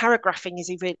 And paragraphing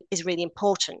is really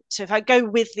important. So if I go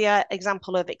with the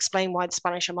example of explain why the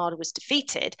Spanish Armada was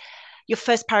defeated, your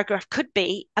first paragraph could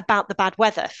be about the bad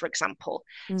weather, for example.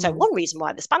 So one reason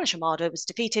why the Spanish Armada was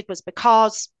defeated was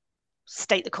because,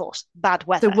 state the cause, bad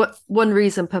weather. So what one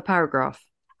reason per paragraph?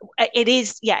 It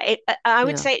is, yeah. I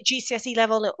would say at GCSE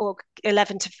level or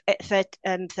 11 to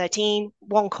 13,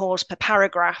 one cause per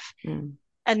paragraph.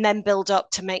 And then build up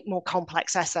to make more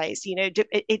complex essays.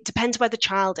 It depends where the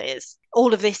child is.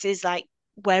 All of this is like,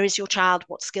 where is your child?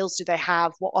 What skills do they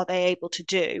have? What are they able to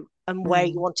do? And where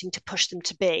you're wanting to push them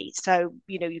to be. So,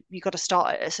 you've got to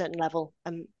start at a certain level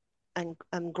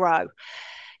and grow.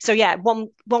 So yeah, one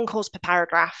cause per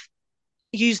paragraph.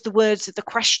 Use the words of the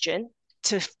question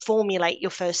to formulate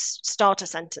your first starter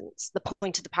sentence, the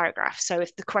point of the paragraph. So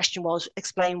if the question was,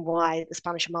 explain why the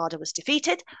Spanish Armada was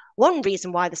defeated, one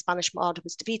reason why the Spanish Armada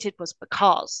was defeated was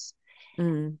because.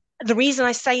 The reason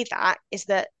I say that is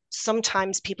that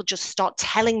sometimes people just start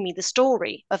telling me the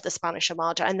story of the Spanish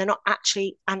Armada and they're not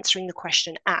actually answering the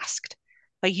question asked.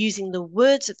 By using the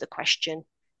words of the question,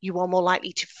 you are more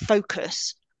likely to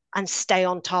focus and stay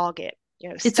on target.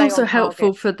 It's also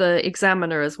helpful for the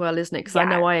examiner as well, isn't it? Because I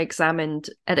know I examined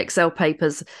Edexcel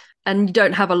papers and you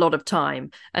don't have a lot of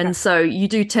time. And so you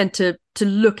do tend to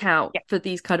look out for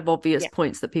these kind of obvious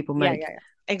points that people make.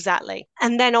 Exactly.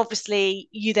 And then obviously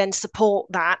you then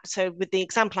support that. So with the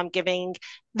example I'm giving,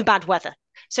 the bad weather.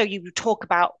 So you talk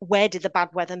about where did the bad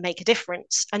weather make a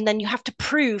difference? And then you have to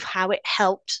prove how it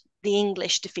helped the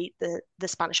English defeat the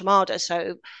Spanish Armada.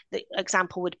 So the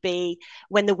example would be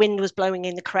when the wind was blowing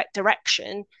in the correct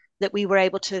direction, that we were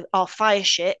able to, our fire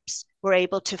ships were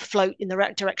able to float in the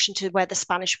right direction to where the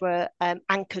Spanish were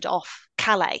anchored off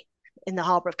Calais, in the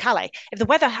harbour of Calais. If the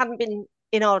weather hadn't been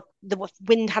the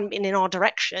wind hadn't been in our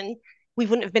direction, we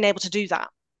wouldn't have been able to do that.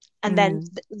 And then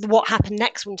what happened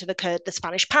next winter occurred, the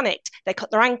Spanish panicked. They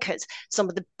cut their anchors. Some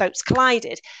of the boats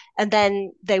collided. And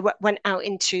then they went out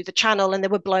into the channel and they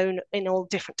were blown in all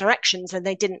different directions and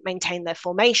they didn't maintain their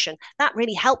formation. That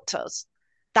really helped us.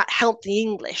 That helped the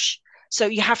English. So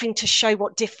you're having to show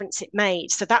what difference it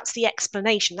made. So that's the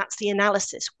explanation. That's the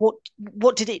analysis.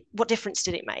 What difference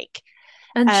did it make?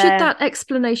 And should that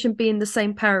explanation be in the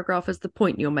same paragraph as the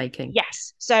point you're making?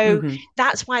 Yes. So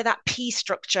that's why that P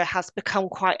structure has become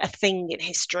quite a thing in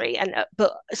history.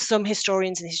 But some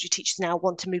historians and history teachers now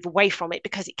want to move away from it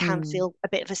because it can feel a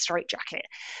bit of a straitjacket.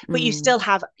 But you still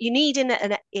have, you need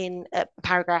in a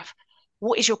paragraph,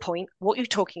 what is your point? What you're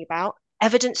talking about?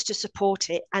 Evidence to support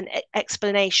it, and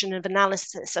explanation of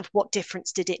analysis of what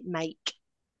difference did it make.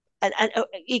 And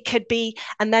it could be,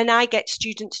 and then I get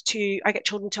children to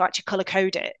actually color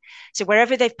code it. So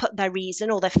wherever they've put their reason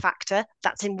or their factor,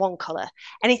 that's in one color.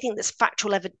 Anything that's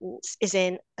factual evidence is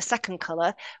in a second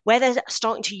color. Where they're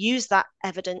starting to use that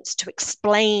evidence to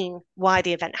explain why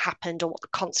the event happened or what the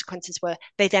consequences were,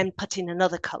 they then put in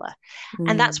another color.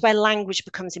 And that's where language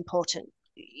becomes important.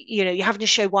 You have to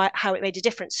show how it made a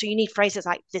difference. So you need phrases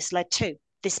like this led to,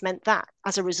 this meant that,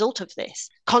 as a result of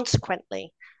this,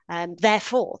 consequently,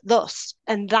 therefore, thus,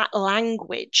 and that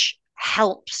language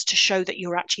helps to show that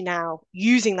you're actually now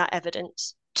using that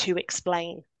evidence to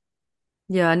explain.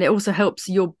 Yeah, and it also helps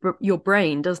your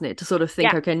brain, doesn't it, to sort of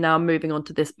think, okay, now I'm moving on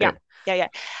to this bit. Yeah.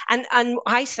 And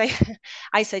I say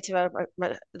to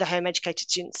the home educated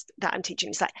students that I'm teaching,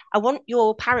 it's like, I want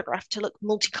your paragraph to look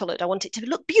multicolored. I want it to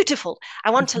look beautiful.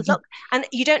 I want to look, and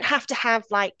you don't have to have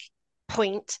like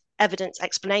point, evidence,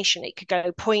 explanation. It could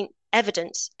go point,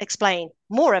 evidence, explain,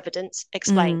 more evidence,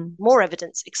 explain, more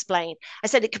evidence, explain. I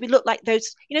said it could look like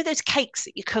those cakes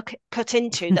that you cut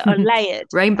into that are layered.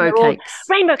 Rainbow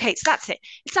cakes, that's it.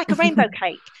 It's like a rainbow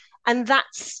cake. And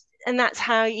that's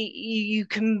how you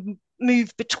can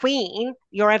move between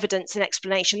your evidence and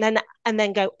explanation, and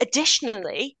then go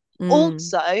additionally,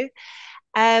 also.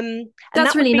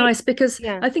 That's really nice because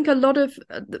I think a lot of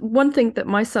one thing that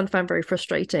my son found very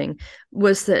frustrating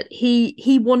was that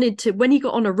he wanted to, when he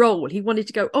got on a roll, he wanted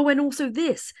to go, oh, and also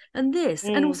this and this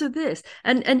and also this,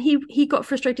 and he got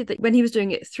frustrated that when he was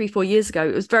doing it 3-4 years ago,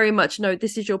 it was very much, no,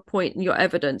 this is your point and your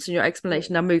evidence and your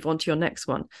explanation, now move on to your next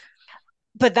one.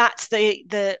 But that's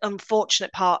the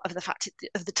unfortunate part of the fact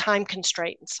of the time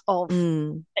constraints of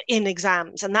in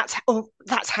exams, and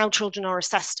that's how children are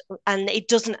assessed, and it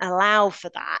doesn't allow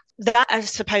for that. That, I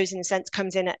suppose, in a sense,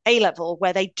 comes in at A level,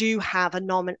 where they do have a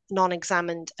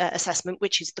non-examined assessment,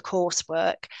 which is the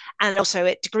coursework, and also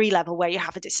at degree level, where you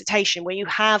have a dissertation, where you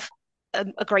have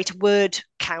a greater word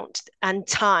count and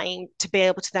time to be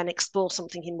able to then explore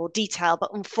something in more detail.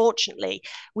 But unfortunately,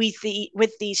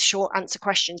 with these short answer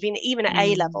questions, even at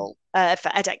A level for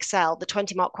Edexcel, the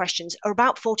 20-mark questions are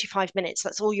about 45 minutes.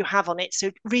 That's all you have on it.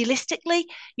 So realistically,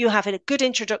 you have a good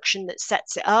introduction that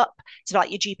sets it up. It's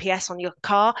like your GPS on your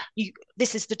car.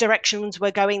 This is the directions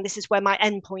we're going. This is where my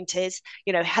end point is.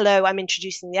 Hello, I'm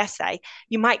introducing the essay.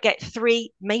 You might get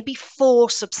 3, maybe 4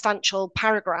 substantial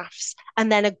paragraphs,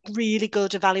 and then a really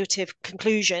good evaluative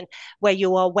conclusion where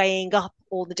you are weighing up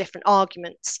all the different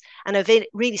arguments. And a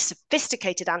really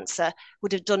sophisticated answer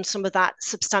would have done some of that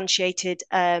substantiated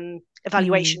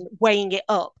evaluation, weighing it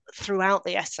up throughout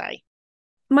the essay.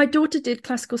 My daughter did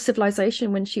classical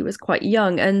civilization when she was quite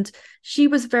young, and she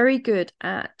was very good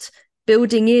at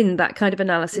building in that kind of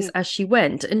analysis Mm. as she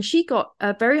went. And she got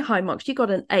a very high mark. She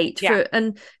got an 8 Yeah. for,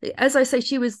 and as I say,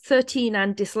 she was 13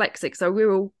 and dyslexic. So we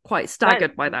were all quite That,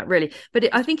 staggered by that, really. But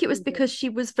I think it was because she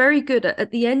was very good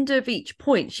at the end of each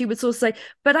point. She would sort of say,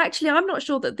 but actually, I'm not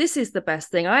sure that this is the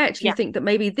best thing. I actually yeah. think that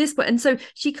maybe this, and so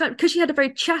she kind, because she had a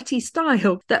very chatty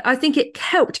style, that I think it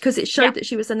helped because it Yeah. showed that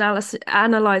she was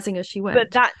analyzing as she But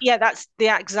went. that's the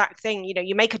exact thing.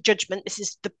 You make a judgment. This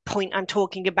is the point I'm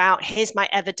talking about. Here's my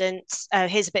evidence.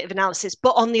 Here's a bit of analysis.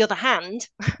 But on the other hand,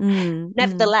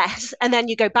 nevertheless, and then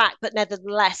you go back, but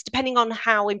nevertheless, depending on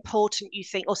how important you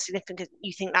think or significant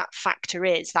you think that factor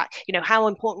is, that, how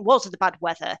important was the bad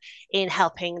weather in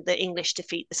helping the English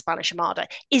defeat the Spanish Armada?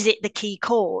 Is it the key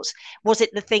cause? Was it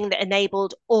the thing that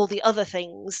enabled all the other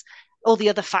things, all the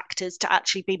other factors to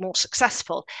actually be more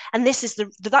successful? And this is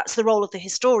that's the role of the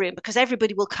historian, because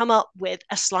everybody will come up with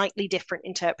a slightly different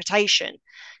interpretation.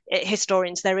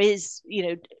 Historians, there is,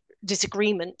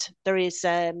 disagreement. There is,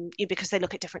 because they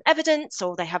look at different evidence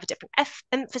or they have a different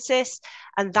emphasis,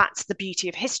 and that's the beauty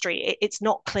of history. It's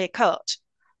not clear cut.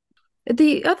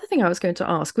 The other thing I was going to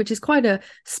ask, which is quite a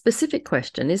specific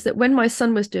question, is that when my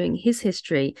son was doing his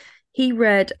history, he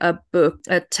read a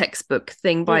textbook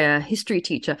thing by a history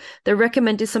teacher that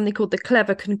recommended something called the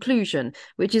clever conclusion,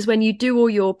 which is when you do all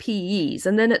your PEs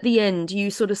and then at the end you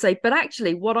sort of say, but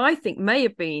actually what I think may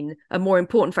have been a more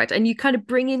important fact, and you kind of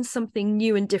bring in something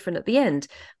new and different at the end.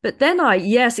 But then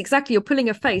yes, exactly, you're pulling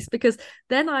a face, because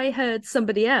then I heard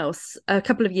somebody else a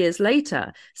couple of years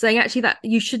later saying actually that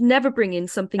you should never bring in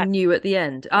something new at the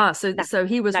end. So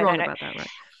he was wrong about that, right?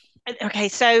 Okay,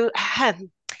 so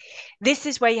this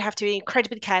is where you have to be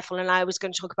incredibly careful. And I was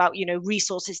going to talk about,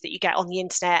 resources that you get on the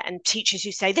internet and teachers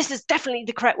who say this is definitely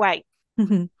the correct way.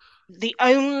 For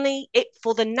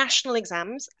the national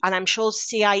exams, and I'm sure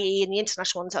CIE and the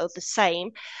international ones are the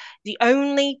same, the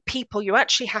only people you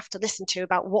actually have to listen to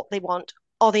about what they want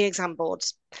are the exam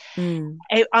boards.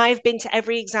 I've been to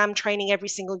every exam training every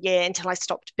single year until I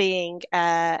stopped being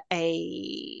a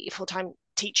full-time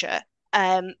teacher.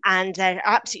 And they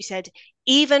absolutely said,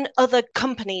 even other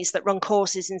companies that run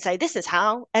courses and say, this is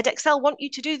how Edexcel want you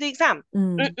to do the exam.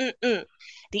 The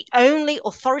only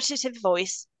authoritative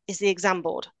voice is the exam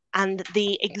board and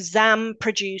the exam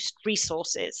produced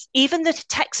resources. Even the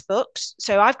textbooks,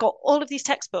 so I've got all of these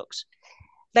textbooks,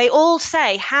 they all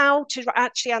say how to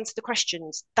actually answer the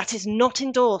questions. That is not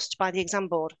endorsed by the exam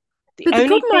board. But the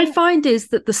problem I find is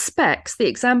that the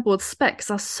exam board specs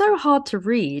are so hard to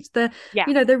read. They're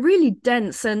really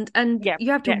dense, and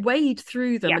you have to wade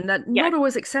through them, and they're not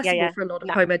always accessible for a lot of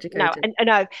home educators.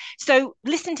 No. So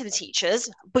listen to the teachers,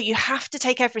 but you have to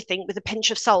take everything with a pinch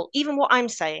of salt. Even what I'm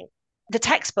saying, the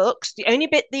textbooks, the only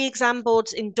bit the exam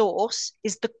boards endorse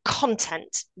is the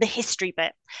content, the history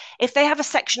bit. If they have a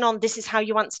section on this is how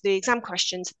you answer the exam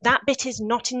questions, that bit is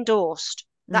not endorsed.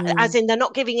 As in, they're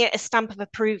not giving it a stamp of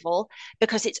approval,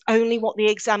 because it's only what the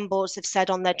exam boards have said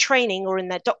on their training or in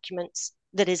their documents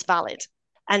that is valid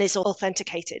and is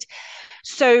authenticated.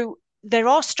 So there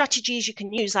are strategies you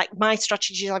can use, like my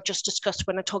strategies I've just discussed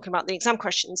when I'm talking about the exam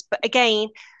questions. But again,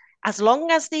 as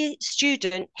long as the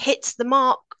student hits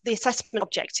the assessment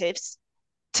objectives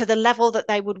to the level that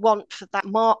they would want for that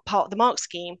part of the mark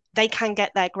scheme, they can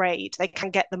get their grade, they can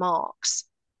get the marks.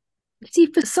 See,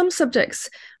 for some subjects,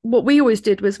 what we always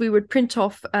did was we would print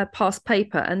off a past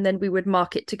paper and then we would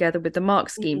mark it together with the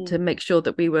mark scheme to make sure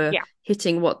that we were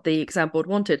hitting what the exam board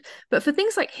wanted. But for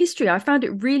things like history, I found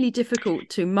it really difficult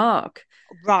to mark.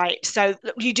 Right. So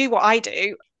you do what I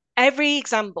do. Every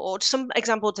exam board, some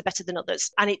exam boards are better than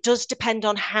others, and it does depend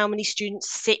on how many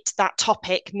students sit that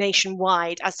topic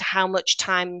nationwide as to how much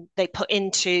time they put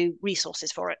into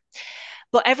resources for it.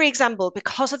 But every exam board,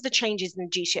 because of the changes in the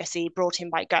GCSE brought in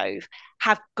by Gove,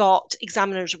 have got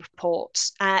examiners'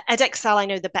 reports. Edexcel, I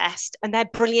know the best, and they're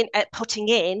brilliant at putting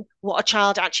in what a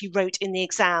child actually wrote in the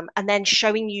exam and then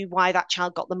showing you why that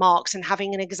child got the marks and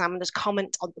having an examiner's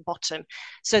comment on the bottom.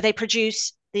 So they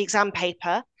produce the exam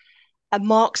paper, a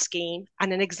mark scheme,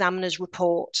 and an examiner's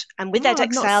report. And with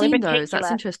Edexcel in particular,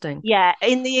 that's interesting. Yeah,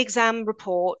 in the exam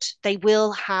report, they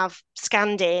will have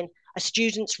scanned in a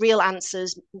student's real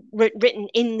answers written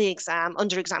in the exam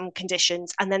under exam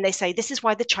conditions. And then they say, this is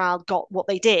why the child got what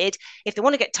they did. If they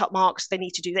want to get top marks, they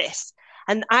need to do this.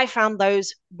 And I found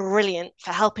those brilliant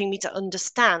for helping me to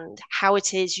understand how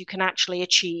it is you can actually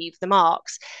achieve the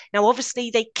marks. Now,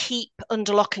 obviously, they keep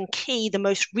under lock and key the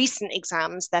most recent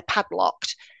exams, they're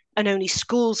padlocked, and only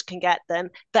schools can get them,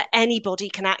 but anybody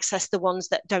can access the ones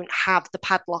that don't have the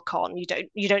padlock on. You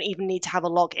don't even need to have a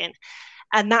login.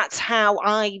 And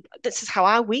this is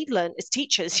how we learn as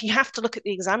teachers. You have to look at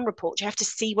the exam report. You have to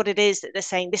see what it is that they're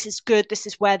saying. This is good. This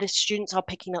is where the students are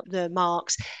picking up the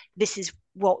marks. This is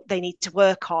what they need to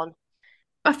work on.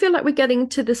 I feel like we're getting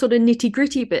to the sort of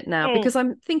nitty-gritty bit now, because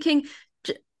I'm thinking,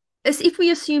 as if we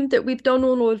assumed that we've done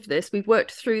all of this, we've worked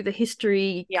through the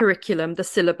history curriculum, the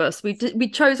syllabus, we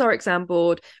chose our exam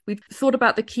board, we've thought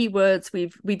about the keywords,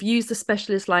 we've used the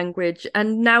specialist language,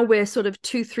 and now we're sort of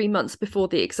 2-3 months before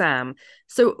the exam.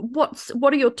 So what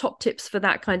are your top tips for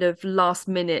that kind of last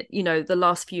minute, the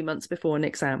last few months before an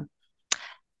exam?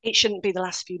 It shouldn't be the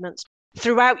last few months.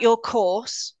 Throughout your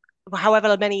course,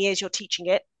 however many years you're teaching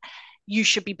it, you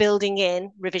should be building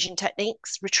in revision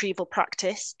techniques, retrieval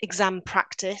practice, exam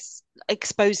practice,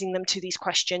 exposing them to these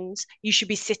questions. You should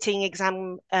be sitting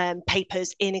exam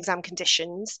papers in exam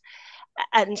conditions,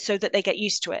 and so that they get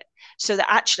used to it. So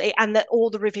that and that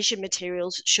all the revision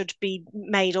materials should be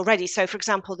made already. So, for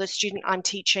example, the student I'm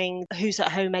teaching, who's a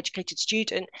home educated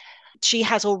student, she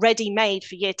has already made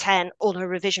for year 10 all her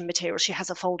revision materials. She has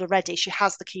a folder ready. She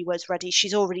has the keywords ready.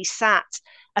 She's already sat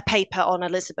a paper on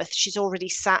Elizabeth. She's already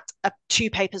sat 2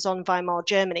 papers on Weimar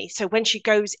Germany. So when she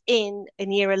goes in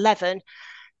year 11,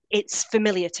 it's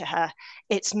familiar to her.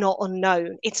 It's not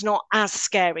unknown. It's not as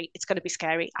scary. It's going to be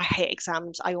scary. I hate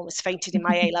exams. I almost fainted in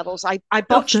my A levels. I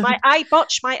botched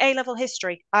my A level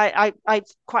history. I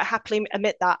quite happily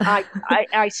admit that. I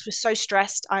was so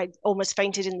stressed. I almost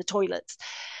fainted in the toilets.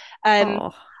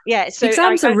 Yeah, so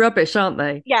exams are rubbish, aren't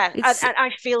they? Yeah, and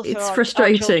I feel for it's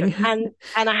frustrating. our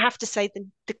and I have to say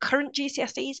the current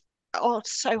GCSEs are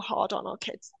so hard on our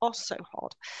kids. Are so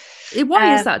hard.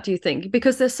 Why is that, do you think?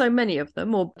 Because there's so many of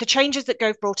them, or the changes that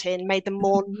Gove brought in made them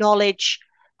more knowledge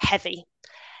heavy,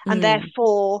 and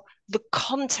therefore the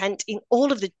content in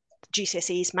all of the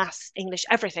GCSEs, maths, English,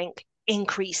 everything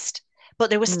increased. But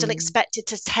they were still expected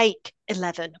to take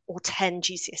 11 or 10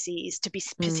 GCSEs to be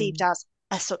perceived as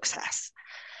a success.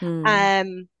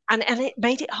 And it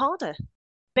made it harder.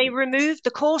 They removed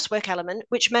the coursework element,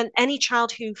 which meant any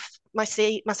child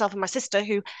myself and my sister,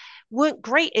 who weren't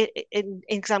great in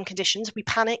exam conditions, we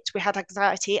panicked, we had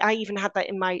anxiety. I even had that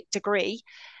in my degree.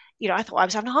 I thought I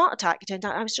was having a heart attack. It turned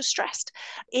out I was just stressed.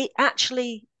 It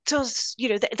actually does,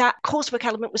 that coursework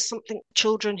element was something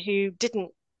children who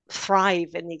didn't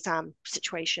thrive in the exam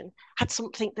situation had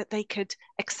something that they could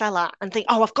excel at and think,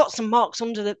 oh, I've got some marks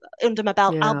under my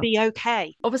belt, I'll be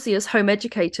okay. Obviously, as home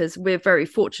educators, we're very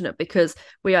fortunate because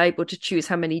we are able to choose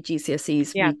how many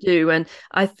GCSEs we do. And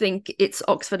I think it's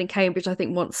Oxford and Cambridge, I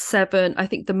think, wants 7. I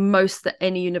think the most that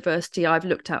any university I've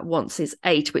looked at wants is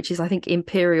 8, which is, I think,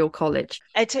 Imperial College.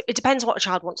 It depends what a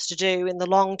child wants to do in the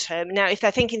long term. Now, if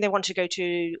they're thinking they want to go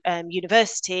to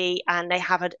university and they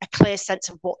have a clear sense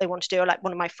of what they want to do, like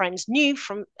one of my friends knew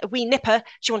from a wee nipper,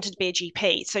 she wanted to be a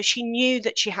GP. So she knew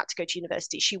that she had to go to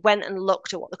university. She went and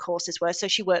looked at what the courses were. So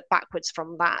she worked backwards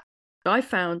from that. I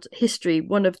found history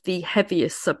one of the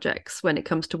heaviest subjects when it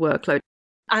comes to workload.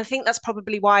 I think that's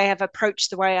probably why I've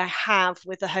approached the way I have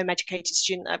with the home educated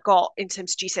student that I've got in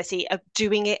terms of GCSE, of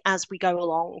doing it as we go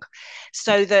along.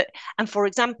 So that, and for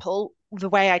example, the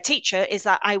way I teach her is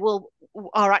that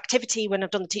our activity when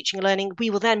I've done the teaching and learning, we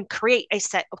will then create a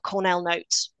set of Cornell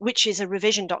notes, which is a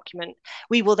revision document.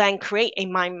 We will then create a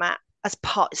mind map as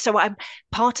part. So I'm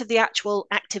part of the actual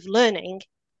active learning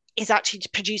is actually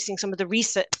producing some of the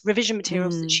research revision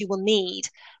materials that she will need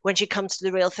when she comes to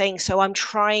the real thing. So I'm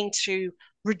trying to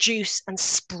reduce and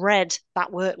spread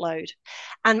that workload.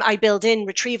 And I build in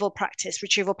retrieval practice.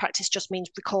 Retrieval practice just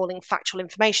means recalling factual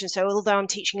information. So although I'm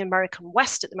teaching American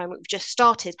West at the moment, we've just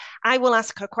started, I will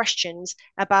ask her questions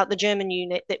about the German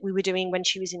unit that we were doing when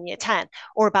she was in year 10,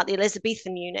 or about the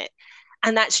Elizabethan unit.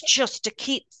 And that's just to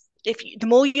keep, the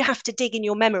more you have to dig in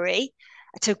your memory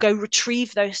to go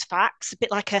retrieve those facts, a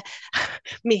bit like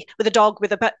me with a dog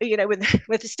with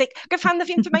a stick, go find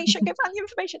the information,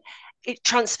 it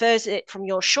transfers it from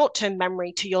your short-term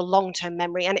memory to your long-term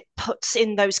memory, and it puts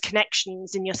in those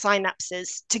connections in your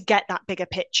synapses to get that bigger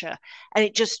picture. And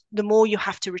it just, the more you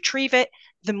have to retrieve it,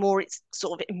 the more it's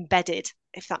sort of embedded,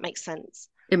 if that makes sense.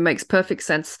 It makes perfect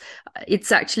sense. It's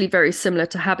actually very similar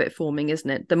to habit forming, isn't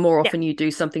it? The more often you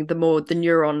do something, the more the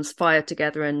neurons fire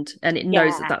together, and it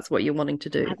knows that that's what you're wanting to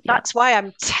do. That's why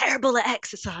I'm terrible at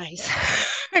exercise,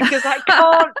 because I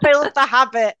can't build the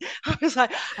habit. I was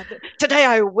like, today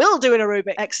I will do an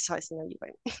aerobic exercise. No, you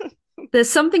won't. There's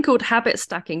something called habit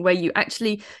stacking, where you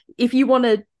actually, if you want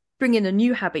to bring in a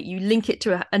new habit, you link it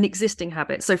to an existing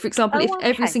habit. So for example, if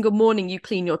every single morning you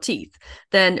clean your teeth,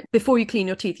 then before you clean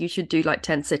your teeth you should do like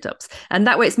 10 sit-ups, and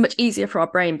that way it's much easier for our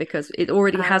brain because it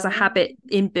already has a habit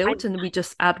inbuilt, and we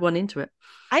just add one into it.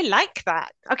 I like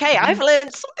that. Okay, I've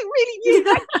learned something really new.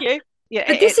 Thank you. Yeah,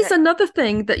 But this is another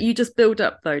thing that you just build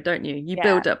up, though, don't you? You yeah,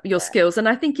 build up your yeah. skills. And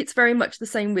I think it's very much the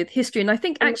same with history. And I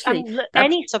think actually And that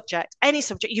any subject,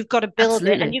 you've got to build it,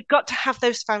 and absolutely. you've got to have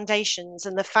those foundations.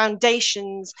 And the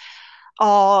foundations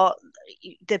are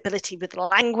the ability with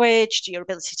language, your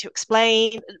ability to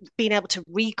explain, being able to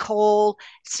recall.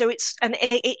 So it's and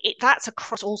that's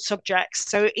across all subjects.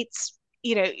 So it's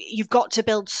you've got to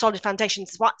build solid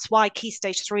foundations. That's why Key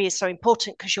Stage 3 is so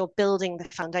important, because you're building the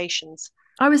foundations.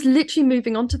 I was literally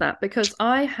moving on to that because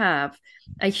I have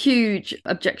a huge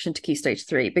objection to Key Stage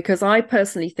 3 because I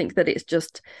personally think that it's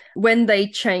just when they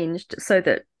changed so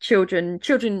that children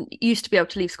used to be able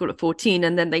to leave school at 14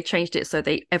 and then they changed it so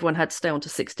everyone had to stay on to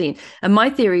 16. And my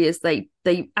theory is they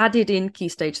added in Key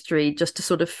Stage 3 just to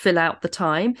sort of fill out the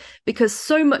time, because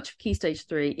so much of Key Stage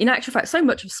 3, in actual fact, so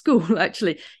much of school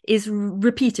actually is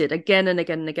repeated again and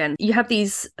again and again. You have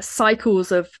these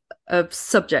cycles of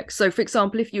subjects. So, for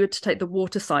example, if you were to take the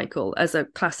water cycle as a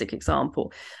classic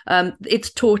example,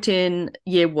 it's taught in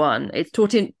year 1. It's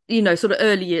taught in, sort of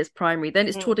early years, primary. Then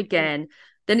it's taught again.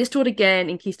 Then it's taught again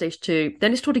in Key Stage 2.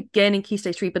 Then it's taught again in Key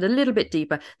Stage 3, but a little bit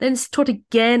deeper. Then it's taught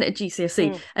again at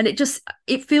GCSE. And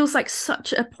it feels like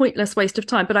such a pointless waste of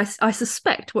time. But I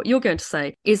suspect what you're going to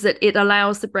say is that it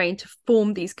allows the brain to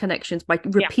form these connections by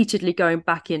repeatedly going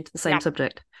back into the same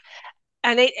subject.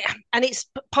 And it's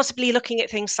possibly looking at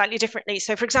things slightly differently.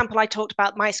 So, for example, I talked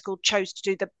about my school chose to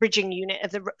do the bridging unit of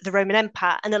the Roman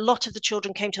Empire, and a lot of the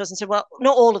children came to us and said, well,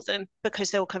 not all of them, because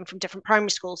they all come from different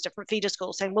primary schools, different feeder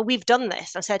schools, saying, well, we've done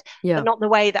this. I said, but not the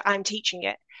way that I'm teaching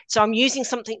it. So I'm using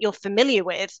something you're familiar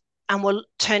with, and we're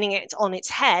turning it on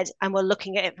its head, and we're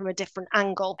looking at it from a different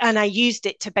angle. And I used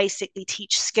it to basically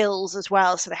teach skills as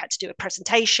well. So they had to do a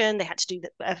presentation, they had to do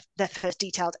their first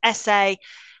detailed essay,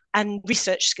 and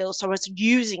research skills. So I was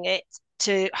using it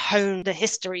to hone the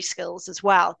history skills as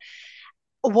well.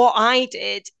 What I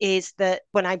did is that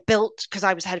when I built, because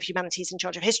I was head of humanities in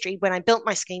charge of history, when I built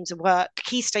my schemes of work,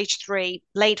 Key Stage 3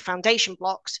 laid foundation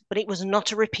blocks, but it was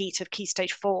not a repeat of Key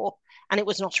Stage 4, and it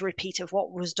was not a repeat of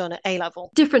what was done at A level.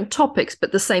 Different topics,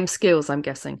 but the same skills, I'm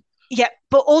guessing. Yeah,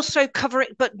 but also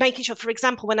but making sure, for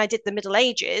example, when I did the Middle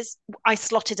Ages, I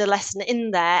slotted a lesson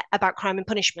in there about crime and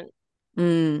punishment.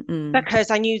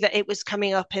 Because I knew that it was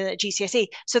coming up in a GCSE.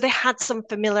 So they had some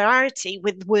familiarity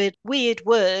with weird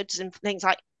words and things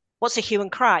like, what's a hue and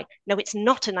cry? No, it's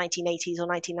not a 1980s or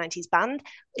 1990s band.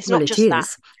 It's not just that.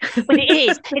 Well, it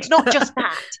is. It's not just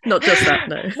that. Not just that,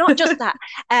 no. Not just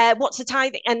that. What's the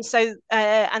tithing? And so,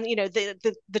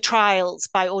 the trials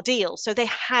by ordeal. So they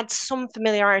had some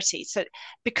familiarity. So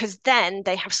because then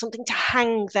they have something to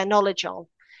hang their knowledge on.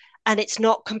 And it's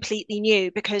not completely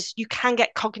new, because you can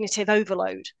get cognitive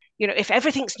overload. If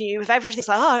everything's new, if everything's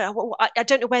like, oh, I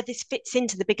don't know where this fits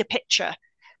into the bigger picture.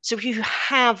 So if you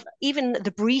have even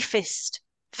the briefest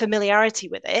familiarity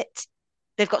with it,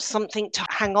 they've got something to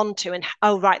hang on to, and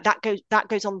oh, right, that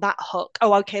goes on that hook.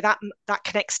 Oh, okay, that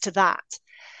connects to that.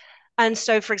 And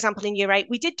so, for example, in year 8,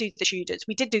 we did do the Tudors,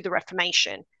 we did do the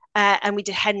Reformation, and we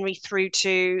did Henry through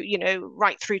to,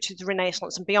 right through to the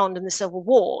Renaissance and beyond, and the Civil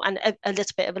War, and a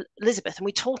little bit of Elizabeth. And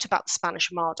we talked about the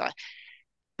Spanish Armada.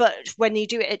 But when you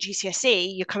do it at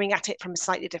GCSE, you're coming at it from a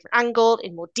slightly different angle,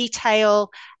 in more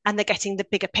detail, and they're getting the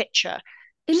bigger picture.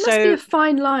 It must be a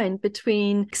fine line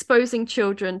between exposing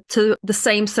children to the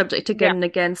same subject again and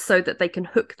again so that they can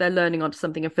hook their learning onto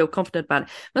something and feel confident about it.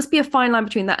 Must be a fine line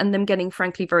between that and them getting,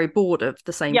 frankly, very bored of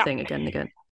the same thing again and again.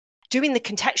 Doing the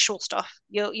contextual stuff,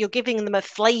 you're giving them a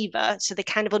flavour so they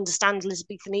kind of understand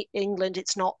Elizabethan England.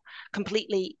 It's not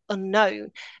completely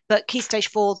unknown. But Key Stage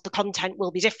 4, the content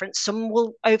will be different. Some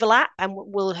will overlap and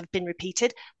will have been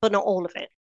repeated, but not all of it.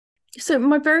 So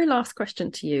my very last question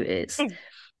to you is,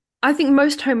 I think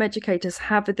most home educators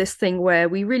have this thing where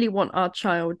we really want our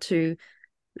child to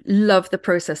love the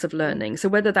process of learning. So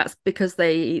whether that's because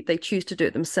they choose to do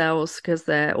it themselves because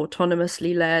they're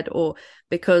autonomously led, or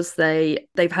because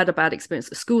they've had a bad experience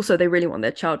at school, so they really want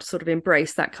their child to sort of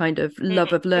embrace that kind of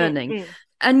love of learning.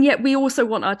 And yet we also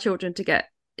want our children to get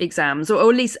exams, or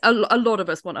at least a lot of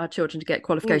us want our children to get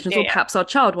qualifications, or perhaps our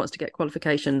child wants to get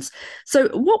qualifications. So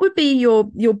what would be your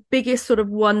biggest sort of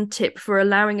one tip for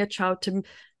allowing a child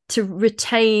to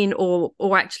retain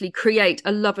or actually create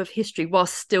a love of history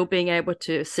whilst still being able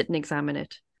to sit and examine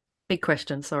it? Big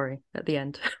question, sorry, at the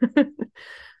end.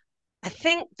 I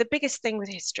think the biggest thing with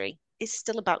history is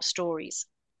still about stories,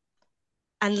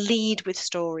 and lead with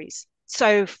stories.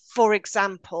 So, for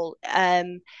example,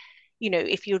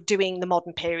 if you're doing the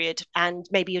modern period and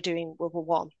maybe you're doing World War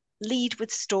One, lead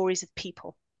with stories of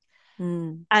people.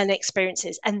 and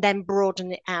experiences, and then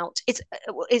broaden it out.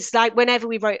 It's like whenever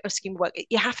we wrote a scheme of work,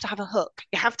 you have to have a hook.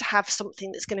 You have to have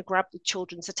something that's going to grab the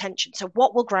children's attention. So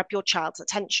what will grab your child's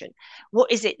attention?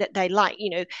 What is it that they like?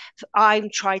 I'm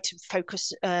trying to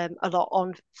focus a lot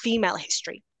on female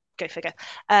history. Go figure.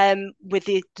 With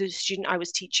the student I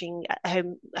was teaching, a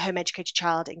home educated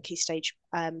child in Key Stage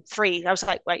 3, I was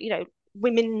like, well,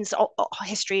 women's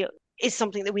history is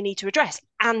something that we need to address,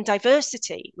 and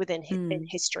diversity within in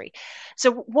history.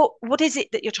 So what is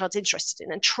it that your child's interested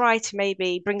in, and try to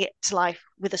maybe bring it to life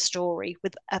with a story,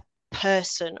 with a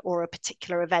person or a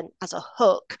particular event as a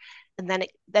hook, and then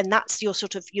that's your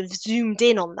sort of, you've zoomed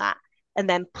in on that and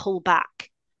then pull back.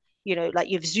 Like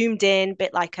you've zoomed in, a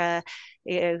bit like on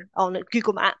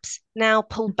Google Maps, now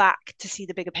pull back to see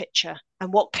the bigger picture,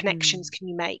 and what connections can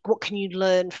you make? What can you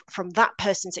learn from that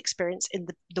person's experience in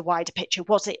the wider picture?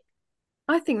 Was it?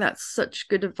 I think that's such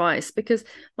good advice, because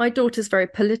my daughter's very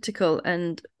political,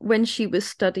 and when she was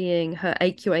studying her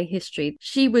AQA history,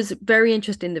 she was very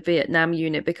interested in the Vietnam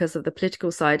unit because of the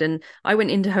political side. And I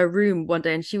went into her room one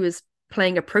day and she was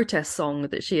playing a protest song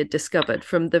that she had discovered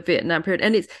from the Vietnam period.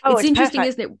 And it's interesting, perfect.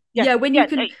 Isn't it? Yeah, when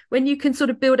you can sort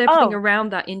of build everything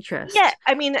around that interest. Yeah,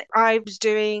 I mean,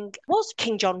 was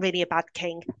King John really a bad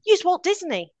king? Use Walt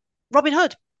Disney, Robin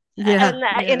Hood. In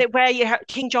it, where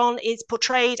King John is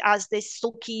portrayed as this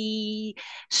sulky,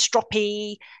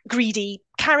 stroppy, greedy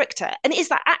character, and is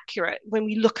that accurate when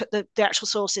we look at the actual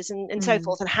sources and so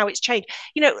forth, and how it's changed?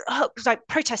 Like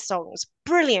protest songs,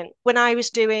 brilliant. When I was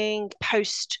doing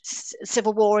post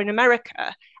Civil War in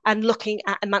America and looking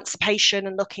at emancipation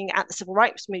and looking at the civil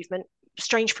rights movement,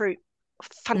 Strange Fruit,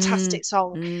 fantastic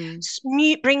song.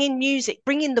 Bring in music,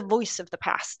 bring in the voice of the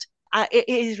past. It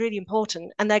is really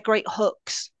important, and they're great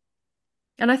hooks.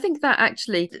 And I think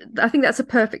that's a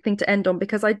perfect thing to end on,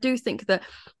 because I do think that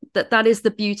is the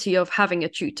beauty of having a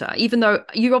tutor, even though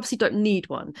you obviously don't need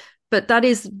one. But that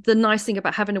is the nice thing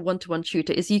about having a one-to-one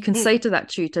tutor, is you can say to that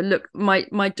tutor, look,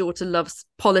 my daughter loves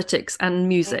politics and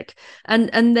music.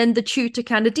 And then the tutor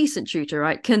a decent tutor,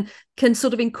 right, can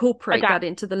sort of incorporate that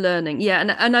into the learning. Yeah.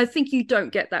 And I think you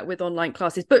don't get that with online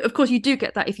classes. But of course you do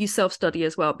get that if you self-study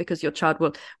as well, because your child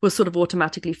will sort of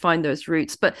automatically find those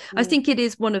routes. But I think it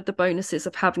is one of the bonuses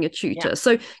of having a tutor. Yeah.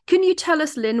 So can you tell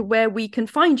us, Lynn, where we can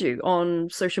find you on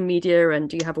social media, and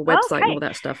do you have a website and all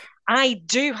that stuff? I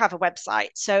do have a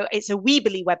website. So it's a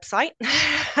Weebly website,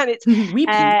 and it's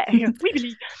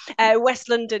Weebly, West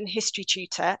London History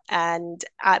Tutor. And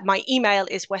my email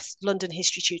is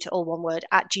westlondonhistorytutor, all one word,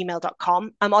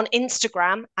 @gmail.com. I'm on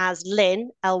Instagram as Lynn,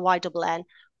 Lynn,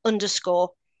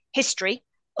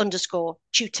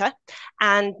 _history_tutor.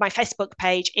 And my Facebook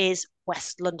page is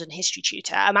West London History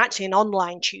Tutor. I'm actually an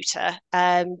online tutor,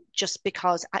 just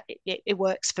because it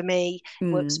works for me,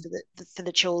 works for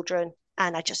the children.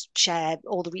 And I just share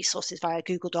all the resources via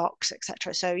Google Docs,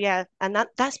 etc. So yeah, and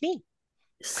that's me.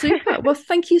 Super. Well,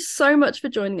 thank you so much for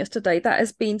joining us today. That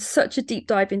has been such a deep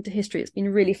dive into history. It's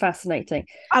been really fascinating.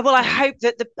 I hope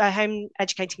that the home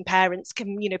educating parents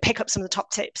can, pick up some of the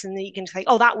top tips, and then you can think,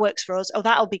 oh, that works for us. Oh,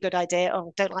 that'll be a good idea.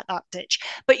 Oh, don't like that, ditch.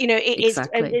 But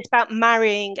it's about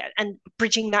marrying and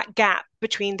bridging that gap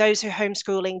between those who are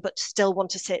homeschooling but still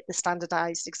want to sit the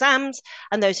standardized exams,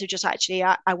 and those who just actually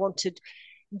I wanted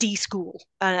de-school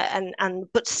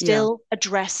but still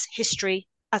address history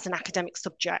as an academic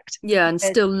subject. Yeah, and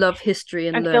still love history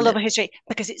and learn still love history,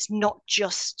 because it's not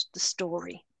just the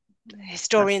story.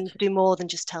 Historians do more than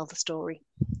just tell the story.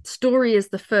 Story is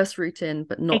the first route in,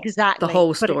 but not the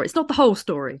whole story. It's not the whole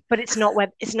story. But it's not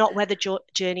where the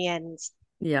journey ends.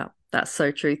 Yeah, that's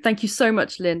so true. Thank you so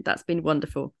much, Lynn. That's been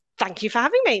wonderful. Thank you for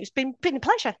having me. It's been a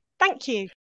pleasure. Thank you.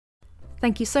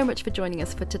 Thank you so much for joining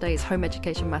us for today's Home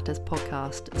Education Matters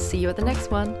podcast. See you at the next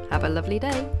one. Have a lovely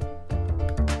day.